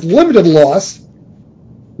has limited loss,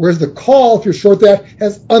 whereas the call, if you're short that,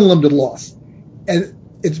 has unlimited loss. And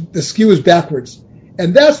the skew is backwards.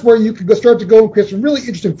 And that's where you can start to go and create some really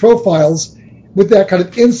interesting profiles with that kind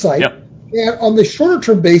of insight. Yep. And on the shorter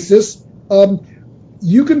term basis, we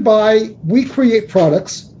create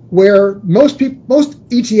products where most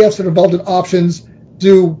ETFs that are involved in options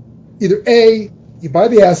do either A, you buy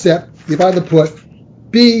the asset, you buy the put,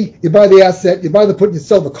 B, you buy the asset, you buy the put, and you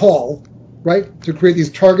sell the call, right, to create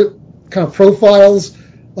these target kind of profiles.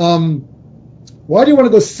 Why do you want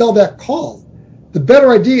to go sell that call? The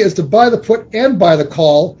better idea is to buy the put and buy the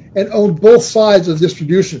call and own both sides of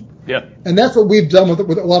distribution. Yeah. And that's what we've done with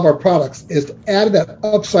a lot of our products, is to add that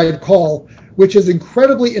upside call, which is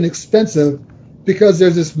incredibly inexpensive because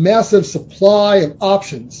there's this massive supply of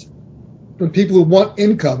options from people who want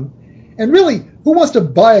income. And really, who wants to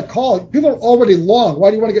buy a call? People are already long. Why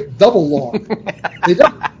do you want to get double long? They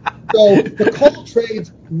don't. So the call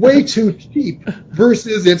trade's way too cheap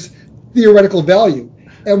versus its theoretical value.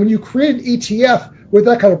 And when you create an ETF with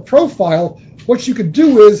that kind of profile, what you could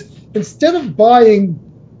do is, instead of buying,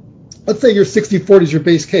 let's say your 60-40 is your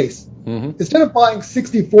base case. Mm-hmm. Instead of buying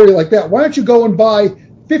 60-40 like that, why don't you go and buy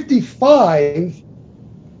 55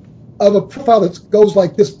 of a profile that goes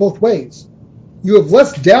like this both ways? You have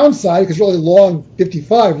less downside because you're only long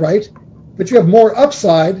 55, right? But you have more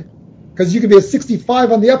upside because you can be at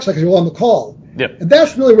 65 on the upside because you're on the call. Yep. And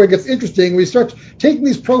that's really where it gets interesting, when you start taking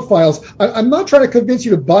these profiles, I'm not trying to convince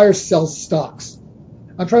you to buy or sell stocks.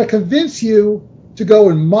 I'm trying to convince you to go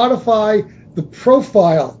and modify the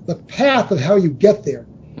profile, the path of how you get there.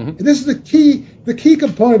 Mm-hmm. And this is the key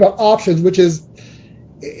component about options, which is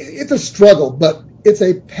it's a struggle, but it's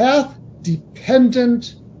a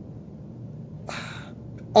path-dependent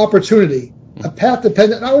opportunity, a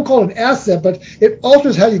path-dependent, I won't call it an asset, but it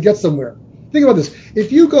alters how you get somewhere. Think about this.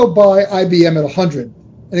 If you go buy IBM at 100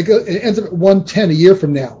 and it ends up at 110 a year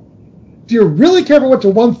from now, do you really care if it went to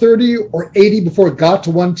 130 or 80 before it got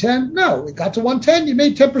to 110? No, it got to 110, you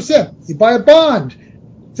made 10%. You buy a bond,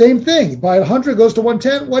 same thing. You buy 100, it goes to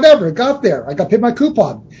 110, whatever, it got there. I got paid my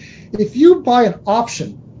coupon. If you buy an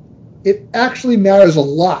option, it actually matters a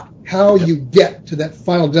lot how you get to that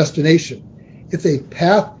final destination. It's a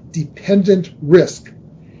path-dependent risk.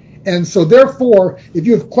 And so therefore, if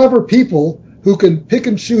you have clever people who can pick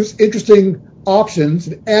and choose interesting options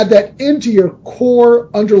and add that into your core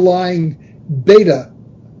underlying beta,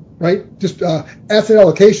 right? Just asset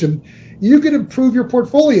allocation, you can improve your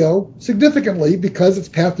portfolio significantly because it's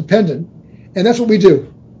path dependent, and that's what we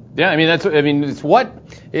do. Yeah,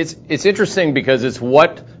 it's interesting because it's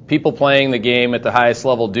what people playing the game at the highest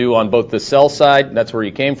level do on both the sell side, that's where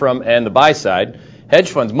you came from, and the buy side.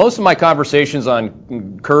 Hedge funds. Most of my conversations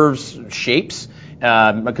on curves, shapes,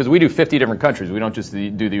 because we do 50 different countries. We don't just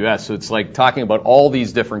do the U.S. So it's like talking about all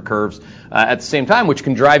these different curves at the same time, which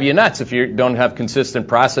can drive you nuts if you don't have consistent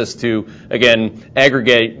process to, again,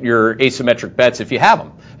 aggregate your asymmetric bets if you have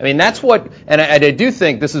them. I mean, that's what, and I do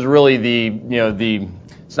think this is really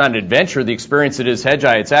it's not an adventure, the experience it is Hedge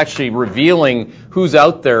Eye. It's actually revealing who's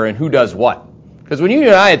out there and who does what. Because when you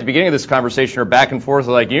and I at the beginning of this conversation are back and forth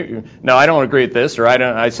like, no, I don't agree with this, or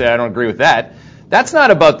I say I don't agree with that. That's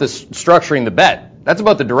not about the structuring the bet. That's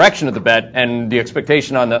about the direction of the bet and the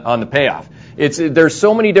expectation on the payoff. There's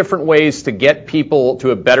so many different ways to get people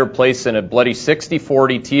to a better place than a bloody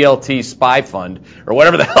 60-40 TLT SPY fund or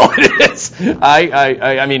whatever the hell it is.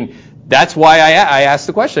 I mean, that's why I asked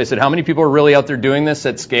the question. I said, how many people are really out there doing this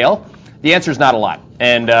at scale? The answer is not a lot.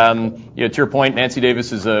 And to your point, Nancy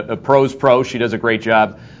Davis is a pro's pro. She does a great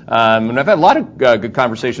job. And I've had a lot of good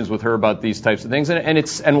conversations with her about these types of things.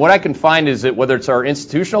 And what I can find is that whether it's our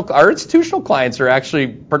institutional clients are actually,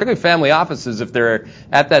 particularly family offices, if they're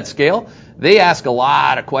at that scale, they ask a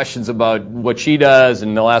lot of questions about what she does,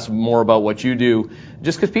 and they'll ask more about what you do,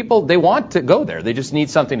 just because people, they want to go there. They just need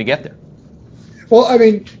something to get there. Well, I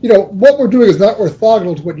mean, what we're doing is not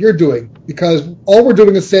orthogonal to what you're doing, because all we're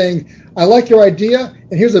doing is saying, I like your idea,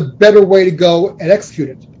 and here's a better way to go and execute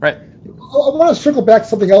it. Right. I want to circle back to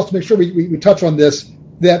something else to make sure we touch on this,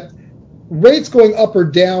 that rates going up or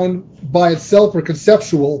down by itself are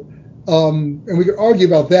conceptual, and we can argue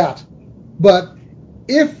about that. But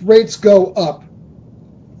if rates go up,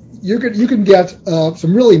 you can get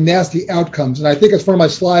some really nasty outcomes. And I think it's one of my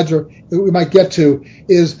slides that we might get to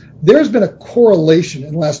is there's been a correlation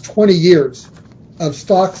in the last 20 years of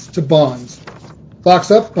stocks to bonds.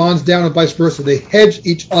 Stocks up, bonds down, and vice versa. They hedge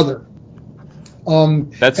each other.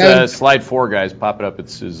 That's slide 4, guys. Pop it up.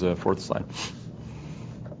 It's his fourth slide.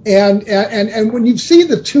 And when you've seen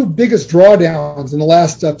the two biggest drawdowns in the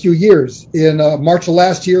last few years, in March of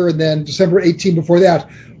last year and then December 18 before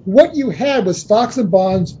that, what you had was stocks and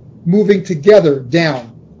bonds moving together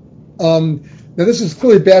down. Now, this is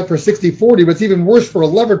clearly bad for 60-40, but it's even worse for a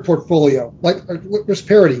levered portfolio, like risk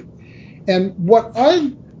parity. And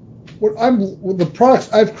the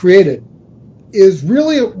products I've created is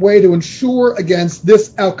really a way to ensure against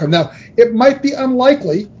this outcome. Now, it might be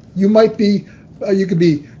unlikely. You might be, you could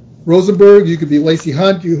be Rosenberg, you could be Lacey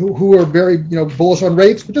Hunt, who are very, bullish on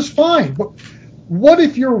rates, which is fine. But what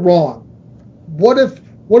if you're wrong? What if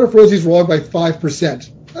Rosie's wrong by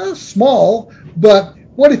 5%? Small, but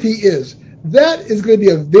what if he is? That is going to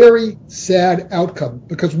be a very sad outcome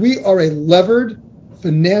because we are a levered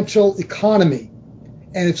financial economy.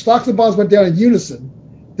 And if stocks and bonds went down in unison,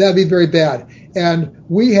 that would be very bad. And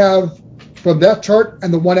we have, from that chart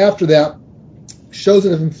and the one after that, shows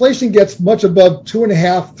that if inflation gets much above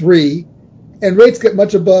 2.5, 3, and rates get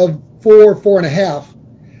much above 4,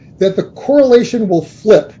 4.5, that the correlation will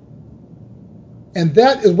flip. And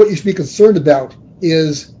that is what you should be concerned about,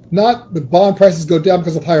 is not the bond prices go down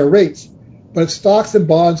because of higher rates, but if stocks and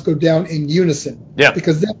bonds go down in unison. Yeah.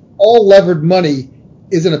 Because then all levered money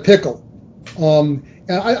is in a pickle. And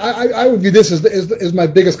I would view this as my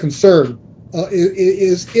biggest concern,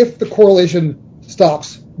 is if the correlation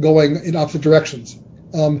stops going in opposite directions.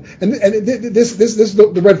 And this is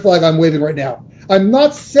the red flag I'm waving right now. I'm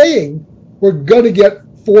not saying we're going to get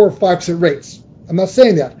 4 or 5% rates. I'm not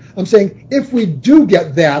saying that. I'm saying if we do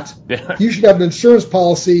get that, you should have an insurance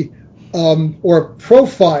policy or a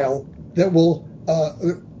profile that will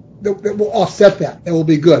offset that. That will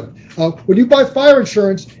be good. When you buy fire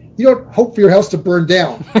insurance, you don't hope for your house to burn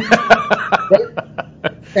down.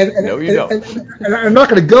 Right? No, you don't. And I'm not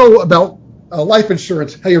going to go about life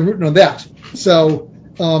insurance, how you're rooting on that. So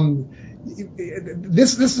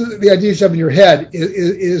this is the idea you have in your head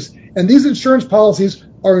is and these insurance policies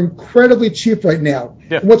are incredibly cheap right now.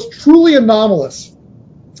 Yeah. And what's truly anomalous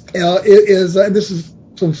is and this is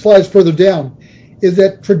some slides further down, is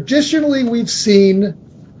that traditionally we've seen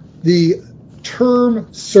the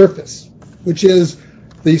term surface, which is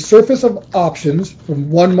the surface of options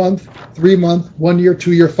from 1 month, 3 month, 1 year,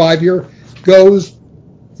 2 year, 5 year, goes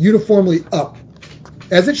uniformly up.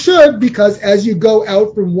 As it should, because as you go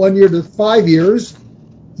out from 1 year to 5 years,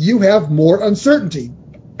 you have more uncertainty.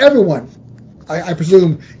 Everyone, I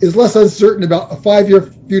presume, is less uncertain about a 5-year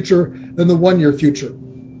future than the 1 year future.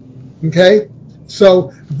 Okay?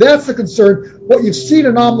 So that's the concern. What you've seen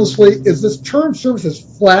anomalously is this term surface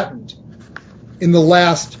has flattened in the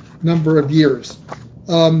last number of years.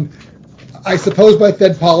 I suppose by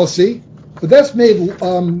Fed policy, but that's made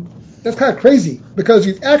that's kind of crazy because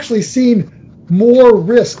you've actually seen more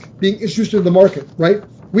risk being introduced into the market, right?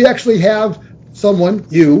 We actually have someone,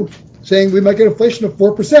 you, saying we might get inflation of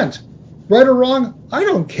 4%. Right or wrong, I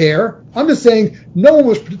don't care. I'm just saying no one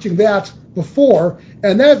was predicting that before,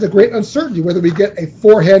 and that is a great uncertainty whether we get a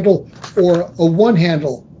 4 handle or a 1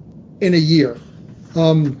 handle in a year.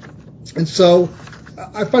 And so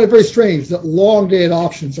I find it very strange that long-dated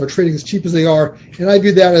options are trading as cheap as they are, and I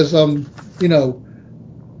view that as,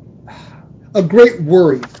 a great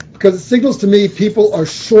worry because it signals to me people are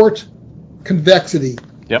short convexity,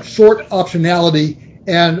 yep, short optionality,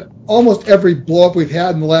 and almost every blow-up we've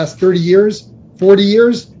had in the last 30 years, 40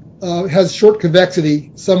 years, has short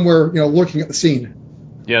convexity somewhere, lurking at the scene.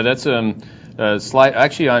 Yeah, that's slide.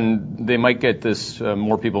 Actually, they might get this.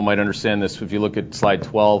 More people might understand this if you look at slide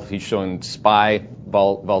 12. He's showing SPY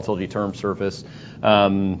volatility term surface.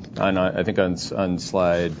 I think on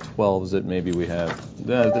slide 12 is it? Maybe we have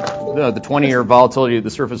the 20-year volatility.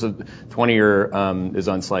 The surface of 20-year is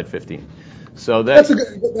on slide 15. So that's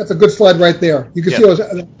a good slide right there. You can see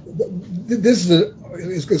this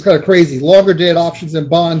is kind of crazy. Longer dated options and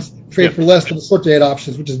bonds trade for less than the short dated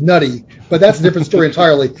options, which is nutty. But that's a different story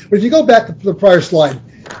entirely. But if you go back to the prior slide,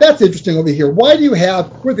 that's interesting over here. Why do you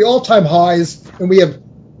we're at the all-time highs and we have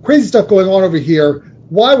crazy stuff going on over here?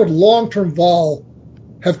 Why would long-term vol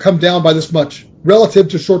have come down by this much relative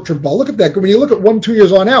to short-term vol? Look at that. When you look at 1-2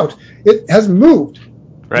 years on out, it hasn't moved.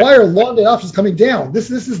 Right. Why are long-dated options coming down? This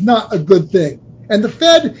is not a good thing. And the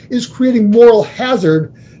Fed is creating moral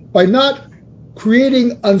hazard by not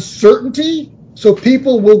creating uncertainty so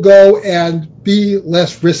people will go and be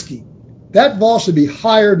less risky. That vol should be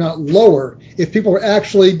higher, not lower, if people are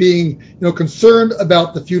actually being concerned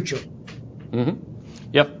about the future. Mm-hmm.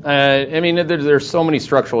 Yep. There's so many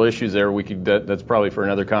structural issues there. That's probably for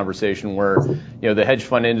another conversation where, the hedge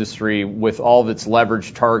fund industry with all of its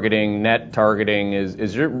leverage targeting, net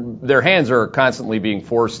targeting their hands are constantly being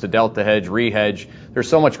forced to delta hedge, re-hedge. There's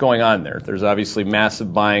so much going on there. There's obviously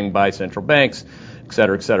massive buying by central banks, et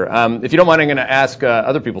cetera, et cetera. If you don't mind, I'm going to ask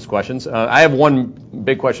other people's questions. I have one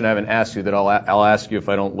big question I haven't asked you that I'll ask you if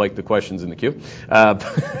I don't like the questions in the queue.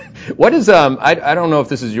 What is I don't know if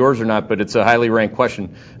this is yours or not, but it's a highly ranked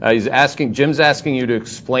question. Jim's asking you to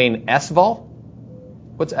explain SVOL.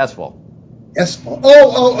 What's SVOL?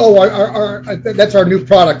 SVOL. That's our new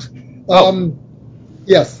product.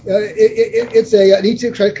 Yes, it's an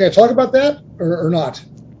ETF. Can I talk about that or not?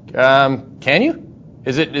 Can you?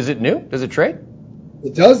 Is it new? Does it trade?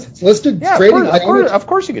 It does. It's listed. Yeah, trading. Of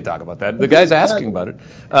course you could talk about that. The guy's asking about it.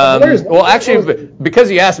 Well, actually, because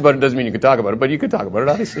he asked about it doesn't mean you could talk about it, but you could talk about it,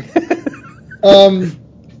 obviously.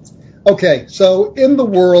 Okay, so in the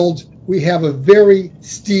world, we have a very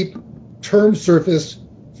steep term surface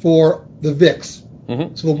for the VIX.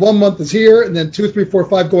 Mm-hmm. So the 1 month is here, and then 2, 3, 4,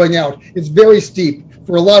 5 going out. It's very steep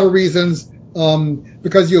for a lot of reasons.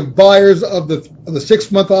 Because you have buyers of the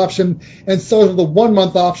 6-month option and sellers of the 1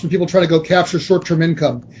 month option, people trying to go capture short-term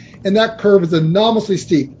income. And that curve is anomalously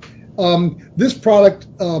steep. This product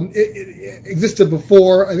it existed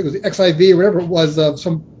before, I think it was XIV or whatever it was,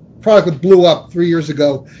 some product that blew up 3 years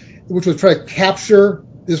ago, which was trying to capture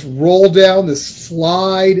this roll down, this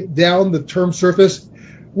slide down the term surface.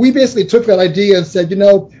 We basically took that idea and said,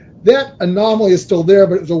 that anomaly is still there,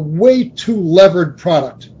 but it was a way too levered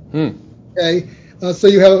product. Okay, so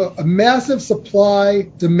you have a massive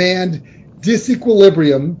supply-demand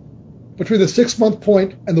disequilibrium between the 6-month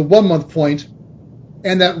point and the 1 month point,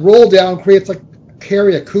 and that roll down creates like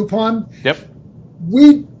carry a coupon. Yep.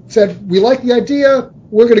 We said we like the idea,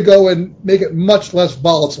 we're going to go and make it much less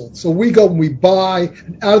volatile. So we go and we buy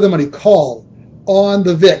an out-of-the-money call on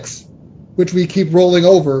the VIX, which we keep rolling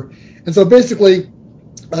over. And so basically,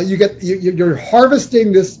 you're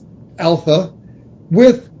harvesting this alpha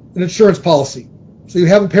with an insurance policy. So you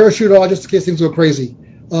have a parachute on just in case things go crazy.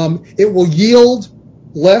 It will yield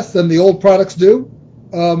less than the old products do,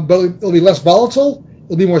 but it'll be less volatile,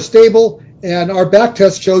 it'll be more stable, and our back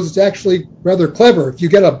test shows it's actually rather clever. If you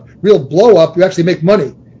get a real blow up, you actually make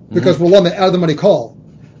money because we're on the out of the money call.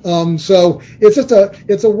 So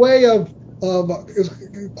it's a way of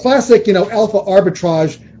classic, alpha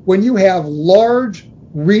arbitrage when you have large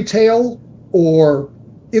retail or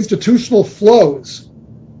institutional flows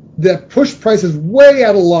that push prices way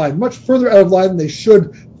out of line, much further out of line than they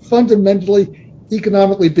should fundamentally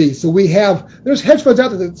economically be. So there's hedge funds out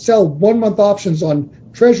there that sell 1 month options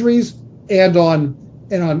on treasuries and on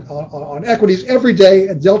equities every day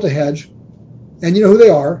at Delta Hedge, and you know who they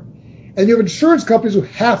are. And you have insurance companies who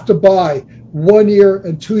have to buy 1 year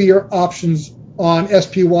and 2 year options on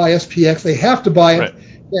SPY, SPX. They have to buy it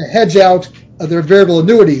to hedge out their variable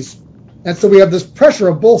annuities. And so we have this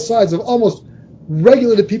pressure on both sides of almost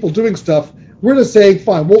regulated people doing stuff. We're just saying,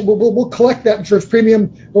 fine, we'll collect that insurance premium,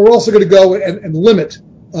 but we're also going to go and limit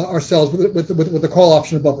ourselves with the call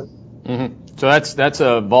option above it. Mm-hmm. So that's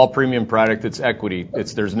a vol premium product. It's equity.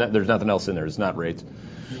 There's nothing else in there. It's not rates.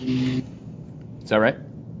 Is that right?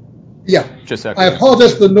 Yeah. Just equity. I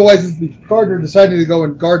apologize for the noise. It's the gardener deciding to go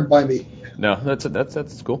and garden by me. No,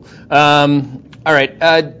 that's cool. All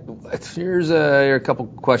right. Here's a couple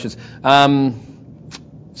questions.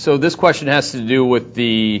 So this question has to do with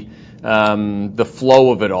the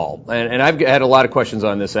flow of it all, and I've had a lot of questions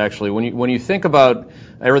on this actually. When you think about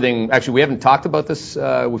everything, actually we haven't talked about this.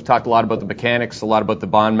 We've talked a lot about the mechanics, a lot about the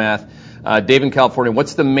bond math. Dave in California,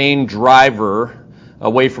 what's the main driver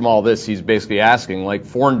away from all this? He's basically asking, like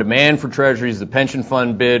foreign demand for treasuries, the pension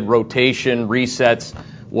fund bid, rotation, resets.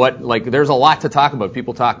 There's a lot to talk about.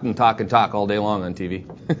 People talk all day long on TV.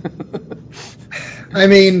 I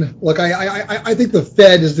mean, look, I think the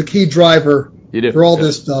Fed is the key driver for all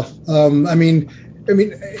this stuff.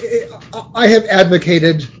 I have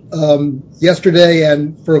advocated yesterday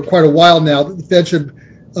and for quite a while now that the Fed should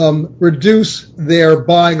reduce their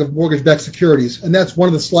buying of mortgage-backed securities, and that's one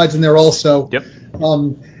of the slides in there also. Yep.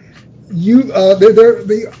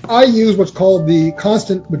 I use what's called the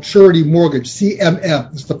constant maturity mortgage,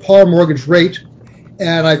 CMM. It's the par mortgage rate,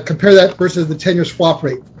 and I compare that versus the 10-year swap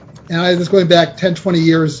rate. And I was going back 10, 20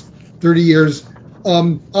 years, 30 years.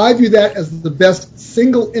 I view that as the best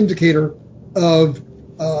single indicator of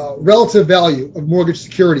relative value of mortgage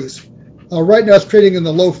securities. Right now it's trading in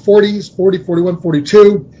the low 40s, 40, 41,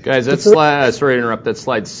 42. Guys, that's sorry to interrupt. That's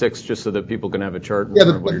slide 6, just so that people can have a chart and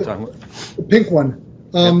remember what you're talking about. The pink one.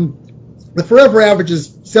 The forever average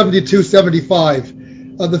is 72,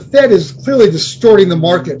 75. The Fed is clearly distorting the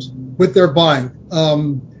market with their buying.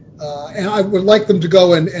 And I would like them to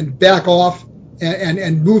go and back off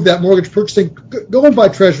and move that mortgage purchasing. Go and buy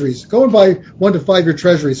treasuries. Go and buy 1 to 5 year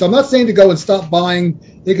treasuries. So I'm not saying to go and stop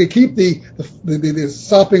buying. They could keep the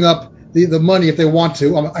sopping up the money if they want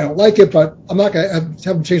to. I don't like it, but I'm not going to have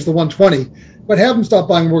them change the 120. But have them stop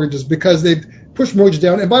buying mortgages because they've pushed mortgage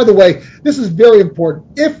down. And by the way, this is very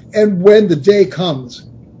important. If and when the day comes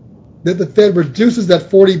that the Fed reduces that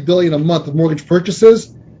 $40 billion a month of mortgage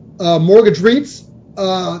purchases, mortgage REITs,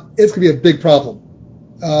 it's going to be a big problem.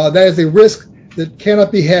 That is a risk that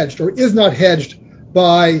cannot be hedged or is not hedged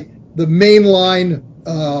by the mainline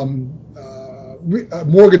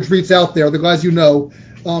mortgage REITs out there, the guys you know.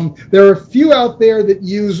 There are a few out there that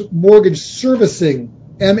use mortgage servicing,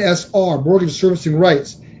 MSR, mortgage servicing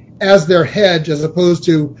rights, as their hedge as opposed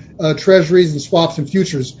to treasuries and swaps and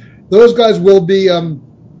futures. Those guys will be a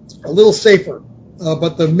little safer.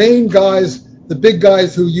 But the main guys, the big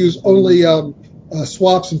guys who use only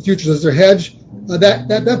swaps and futures as their hedge,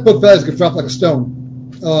 that book value is going to drop like a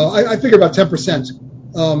stone. I figure about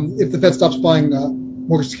 10% if the Fed stops buying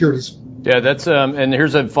mortgage securities. Yeah, that's and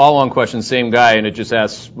here's a follow-on question, same guy, and it just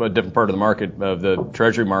asks a different part of the market, of the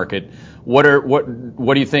treasury market. What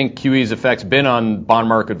do you think QE's effect's been on bond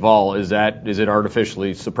market vol? Is it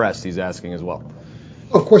artificially suppressed? He's asking as well.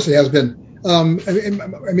 Of course, it has been. I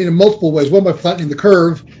mean, in multiple ways. One by flattening the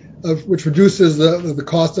curve, which reduces the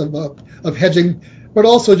cost of hedging, but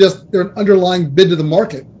also just their underlying bid to the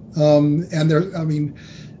market. And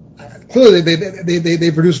clearly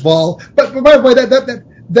they produce vol. But by the way,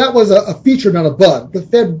 that was a feature, not a bug. The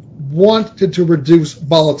Fed wanted to reduce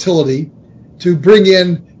volatility to bring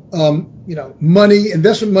in money,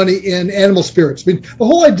 investment money in animal spirits. I mean, the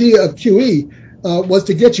whole idea of QE was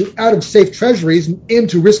to get you out of safe treasuries and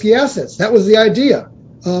into risky assets. That was the idea.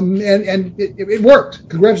 and it worked.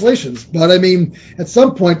 Congratulations. But I mean, at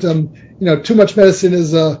some point, too much medicine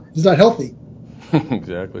is not healthy.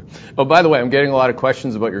 Exactly. Oh, by the way, I'm getting a lot of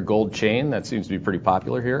questions about your gold chain. That seems to be pretty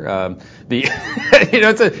popular here. And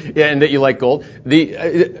that you like gold.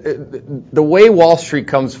 The way Wall Street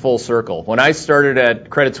comes full circle. When I started at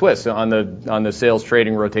Credit Suisse on the sales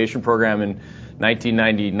trading rotation program in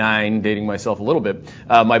 1999, dating myself a little bit,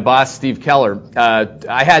 my boss Steve Keller,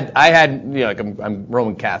 I had I'm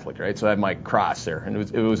Roman Catholic, right? So I had my cross there, and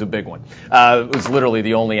it was a big one. It was literally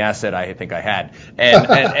the only asset I think I had,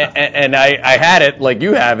 and I had it like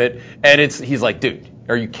you have it, and he's like, dude,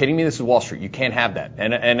 are you kidding me? This is Wall Street. You can't have that.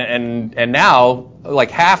 And now like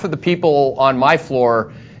half of the people on my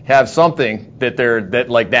floor have something that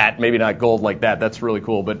like that, maybe not gold like that. That's really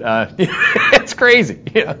cool, but it's crazy.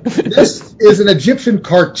 Yeah. This is an Egyptian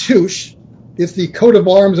cartouche. It's the coat of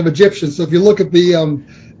arms of Egyptians. So if you look at the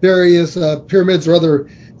various pyramids or other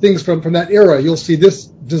things from that era, you'll see this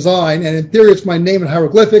design. And in theory, it's my name in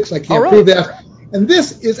hieroglyphics. I can't prove that. And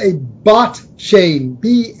this is a baht chain,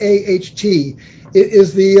 B-A-H-T. It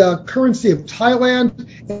is the currency of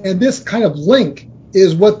Thailand, and this kind of link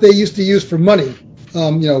is what they used to use for money.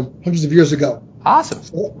 Hundreds of years ago. Awesome.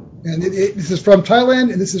 And this is from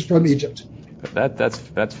Thailand, and this is from Egypt. That's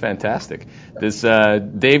fantastic. This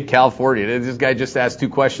Dave California, this guy just asked 2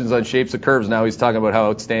 questions on shapes of curves. Now he's talking about how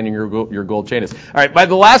outstanding your gold chain is. All right,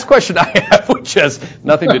 the last question I have, which has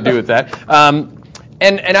nothing to do with that,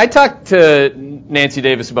 and I talked to Nancy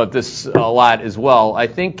Davis about this a lot as well. I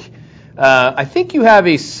think you have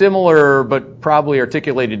a similar but probably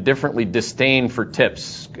articulated differently disdain for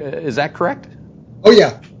tips. Is that correct? Oh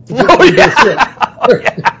yeah. They're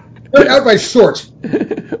outright short.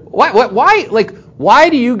 Why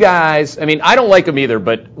do you guys? I mean, I don't like them either.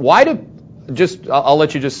 But why do? I'll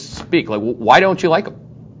let you just speak. Like, why don't you like them?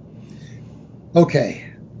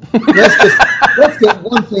 Okay. Let's get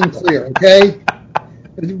one thing clear. Okay.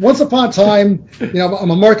 Once upon a time,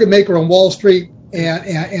 I'm a market maker on Wall Street,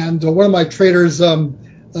 and one of my traders,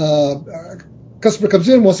 customer comes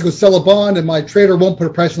in, wants to go sell a bond, and my trader won't put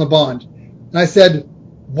a price on the bond. And I said,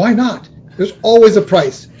 why not? There's always a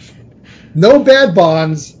price. No bad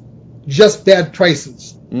bonds, just bad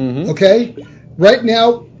prices. Mm-hmm. Okay? Right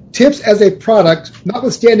now, tips as a product,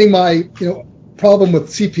 notwithstanding my problem with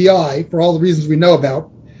CPI for all the reasons we know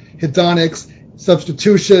about, hedonics,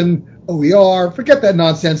 substitution, OER, forget that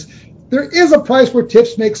nonsense. There is a price where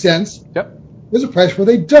tips make sense. Yep. There's a price where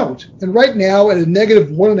they don't. And right now, at a negative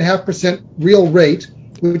 1.5% real rate,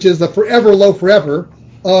 which is the forever low forever,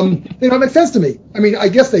 they don't make sense to me. I mean, I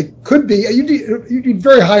guess they could be. You need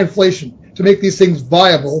very high inflation to make these things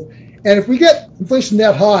viable. And if we get inflation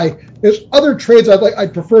that high, there's other trades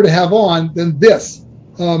I'd prefer to have on than this.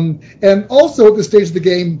 And also at this stage of the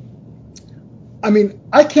game, I mean,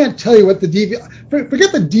 I can't tell you what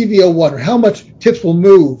forget the DV01 or how much tips will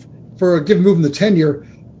move for a given move in the 10-year.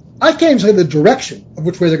 I can't even tell you the direction of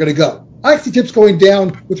which way they're going to go. I see tips going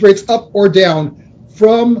down with rates up or down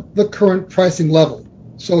from the current pricing level.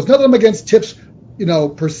 So it's not that I'm against tips,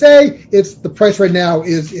 per se. It's the price right now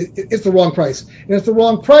it's the wrong price. And it's the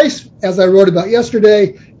wrong price, as I wrote about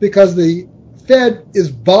yesterday, because the Fed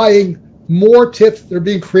is buying more tips that are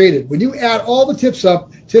being created. When you add all the tips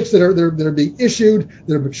up, tips that are being issued,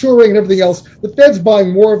 that are maturing and everything else, the Fed's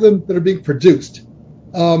buying more of them that are being produced.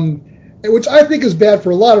 Which I think is bad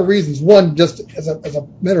for a lot of reasons. One, just as a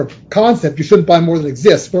matter of concept, you shouldn't buy more than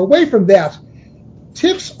exists. But away from that,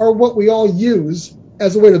 tips are what we all use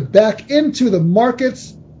as a way to back into the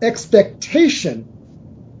market's expectation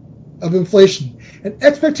of inflation. And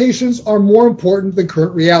expectations are more important than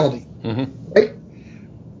current reality. Mm-hmm. Right?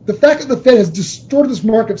 The fact that the Fed has distorted this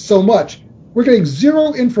market so much, we're getting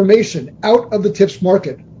zero information out of the tips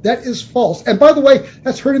market. That is false. And by the way,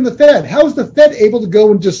 that's hurting the Fed. How is the Fed able to go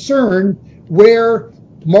and discern where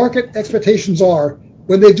market expectations are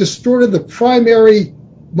when they've distorted the primary,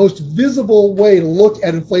 most visible way to look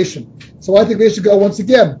at inflation? So I think they should go, once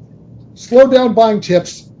again, slow down buying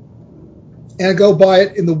tips and go buy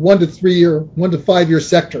it in the 1 to 5 year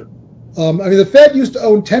sector. The Fed used to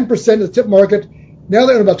own 10% of the tip market. Now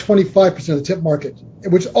they own about 25% of the tip market,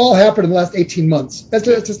 which all happened in the last 18 months. That's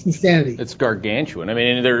just insanity. It's gargantuan. I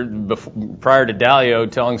mean, prior to Dalio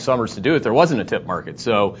telling Summers to do it, there wasn't a tip market.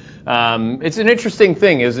 So it's an interesting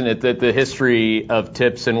thing, isn't it, that the history of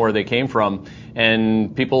tips and where they came from,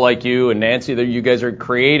 and people like you and Nancy, that you guys are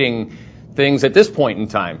creating things at this point in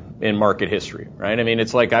time in market history, right? I mean,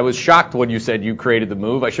 it's like I was shocked when you said you created the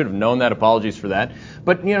move. I should have known that. Apologies for that.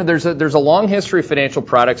 But there's a long history of financial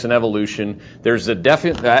products and evolution. There's a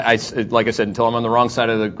definite, like I said, until I'm on the wrong side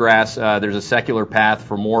of the grass, there's a secular path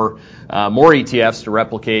for more ETFs to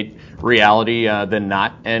replicate reality than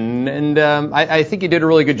not. And I think you did a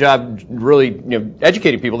really good job, really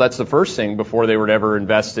educating people. That's the first thing before they were to ever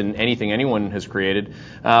invest in anything anyone has created,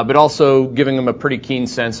 but also giving them a pretty keen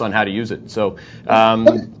sense on how to use it. So.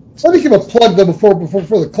 Let me give a plug, though, before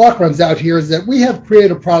the clock runs out here, is that we have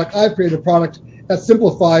created a product, I've created a product at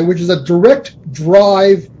Simplify, which is a direct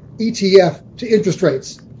drive ETF to interest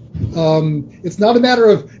rates. It's not a matter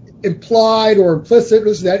of implied or implicit,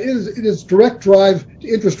 it is direct drive to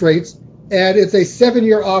interest rates, and it's a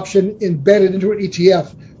 7-year option embedded into an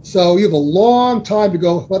ETF. So you have a long time to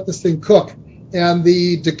go let this thing cook, and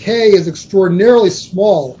the decay is extraordinarily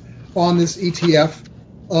small on this ETF.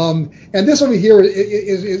 And this over here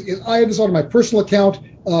is I have this on my personal account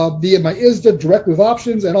via my ISDA direct with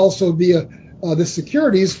options, and also via the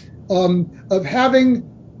securities of having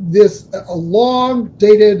this a long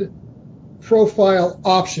dated profile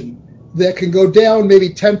option that can go down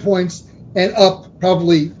maybe 10 points and up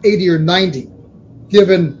probably 80 or 90,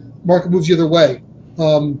 given market moves either way.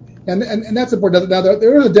 And that's important. Now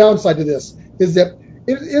there is a downside to this, is that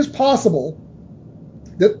it is possible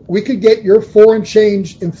that we could get your foreign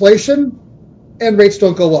change inflation and rates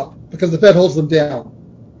don't go up because the Fed holds them down.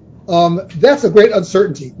 That's a great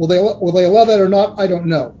uncertainty. Will they allow that or not? I don't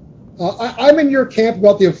know. I'm in your camp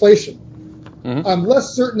about the inflation. Mm-hmm. I'm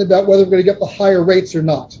less certain about whether we're going to get the higher rates or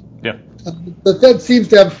not. Yeah. The Fed seems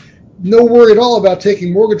to have no worry at all about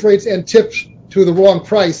taking mortgage rates and tips to the wrong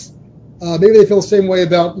price. Maybe they feel the same way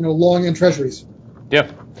about long end treasuries.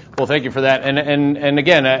 Yeah. Well, thank you for that. And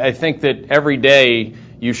again, I think that every day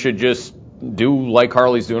you should just do like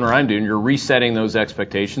Harley's doing or I'm doing. You're resetting those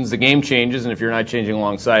expectations. The game changes, and if you're not changing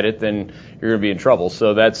alongside it, then you're going to be in trouble.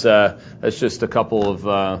 So that's just a couple of,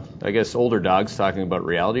 I guess, older dogs talking about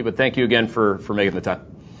reality. But thank you again for making the time.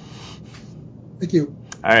 Thank you.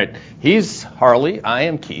 All right. He's Harley. I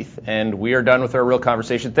am Keith, and we are done with our Real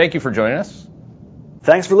Conversation. Thank you for joining us.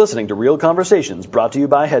 Thanks for listening to Real Conversations, brought to you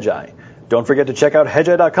by Hedgeye. Don't forget to check out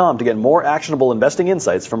hedgeye.com to get more actionable investing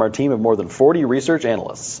insights from our team of more than 40 research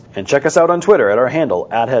analysts. And check us out on Twitter at our handle,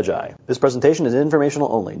 @Hedgeye. This presentation is informational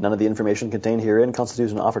only. None of the information contained herein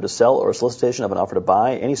constitutes an offer to sell or a solicitation of an offer to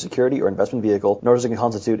buy any security or investment vehicle, nor does it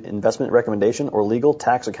constitute investment recommendation or legal,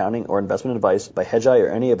 tax, accounting, or investment advice by Hedgeye or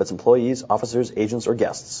any of its employees, officers, agents, or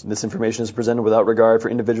guests. This information is presented without regard for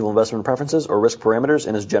individual investment preferences or risk parameters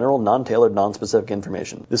and is general, non-tailored, non-specific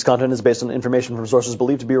information. This content is based on information from sources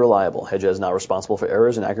believed to be reliable. Hedgeye is not responsible for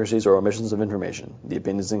errors, inaccuracies, or omissions of information. The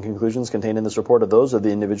opinions and conclusions contained in this report are those of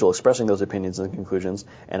the individual expressing those opinions and conclusions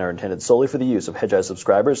and are intended solely for the use of Hedgeye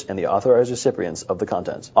subscribers and the authorized recipients of the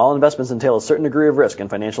content. All investments entail a certain degree of risk,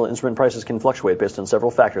 and financial instrument prices can fluctuate based on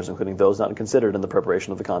several factors, including those not considered in the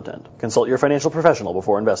preparation of the content. Consult your financial professional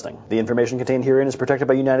before investing. The information contained herein is protected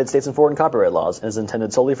by United States and foreign copyright laws and is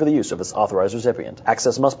intended solely for the use of its authorized recipient.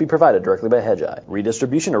 Access must be provided directly by Hedgeye.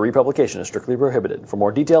 Redistribution or republication is strictly prohibited. For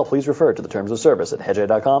more detail, please refer to the terms of service at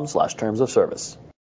hedgeye.com/terms of service.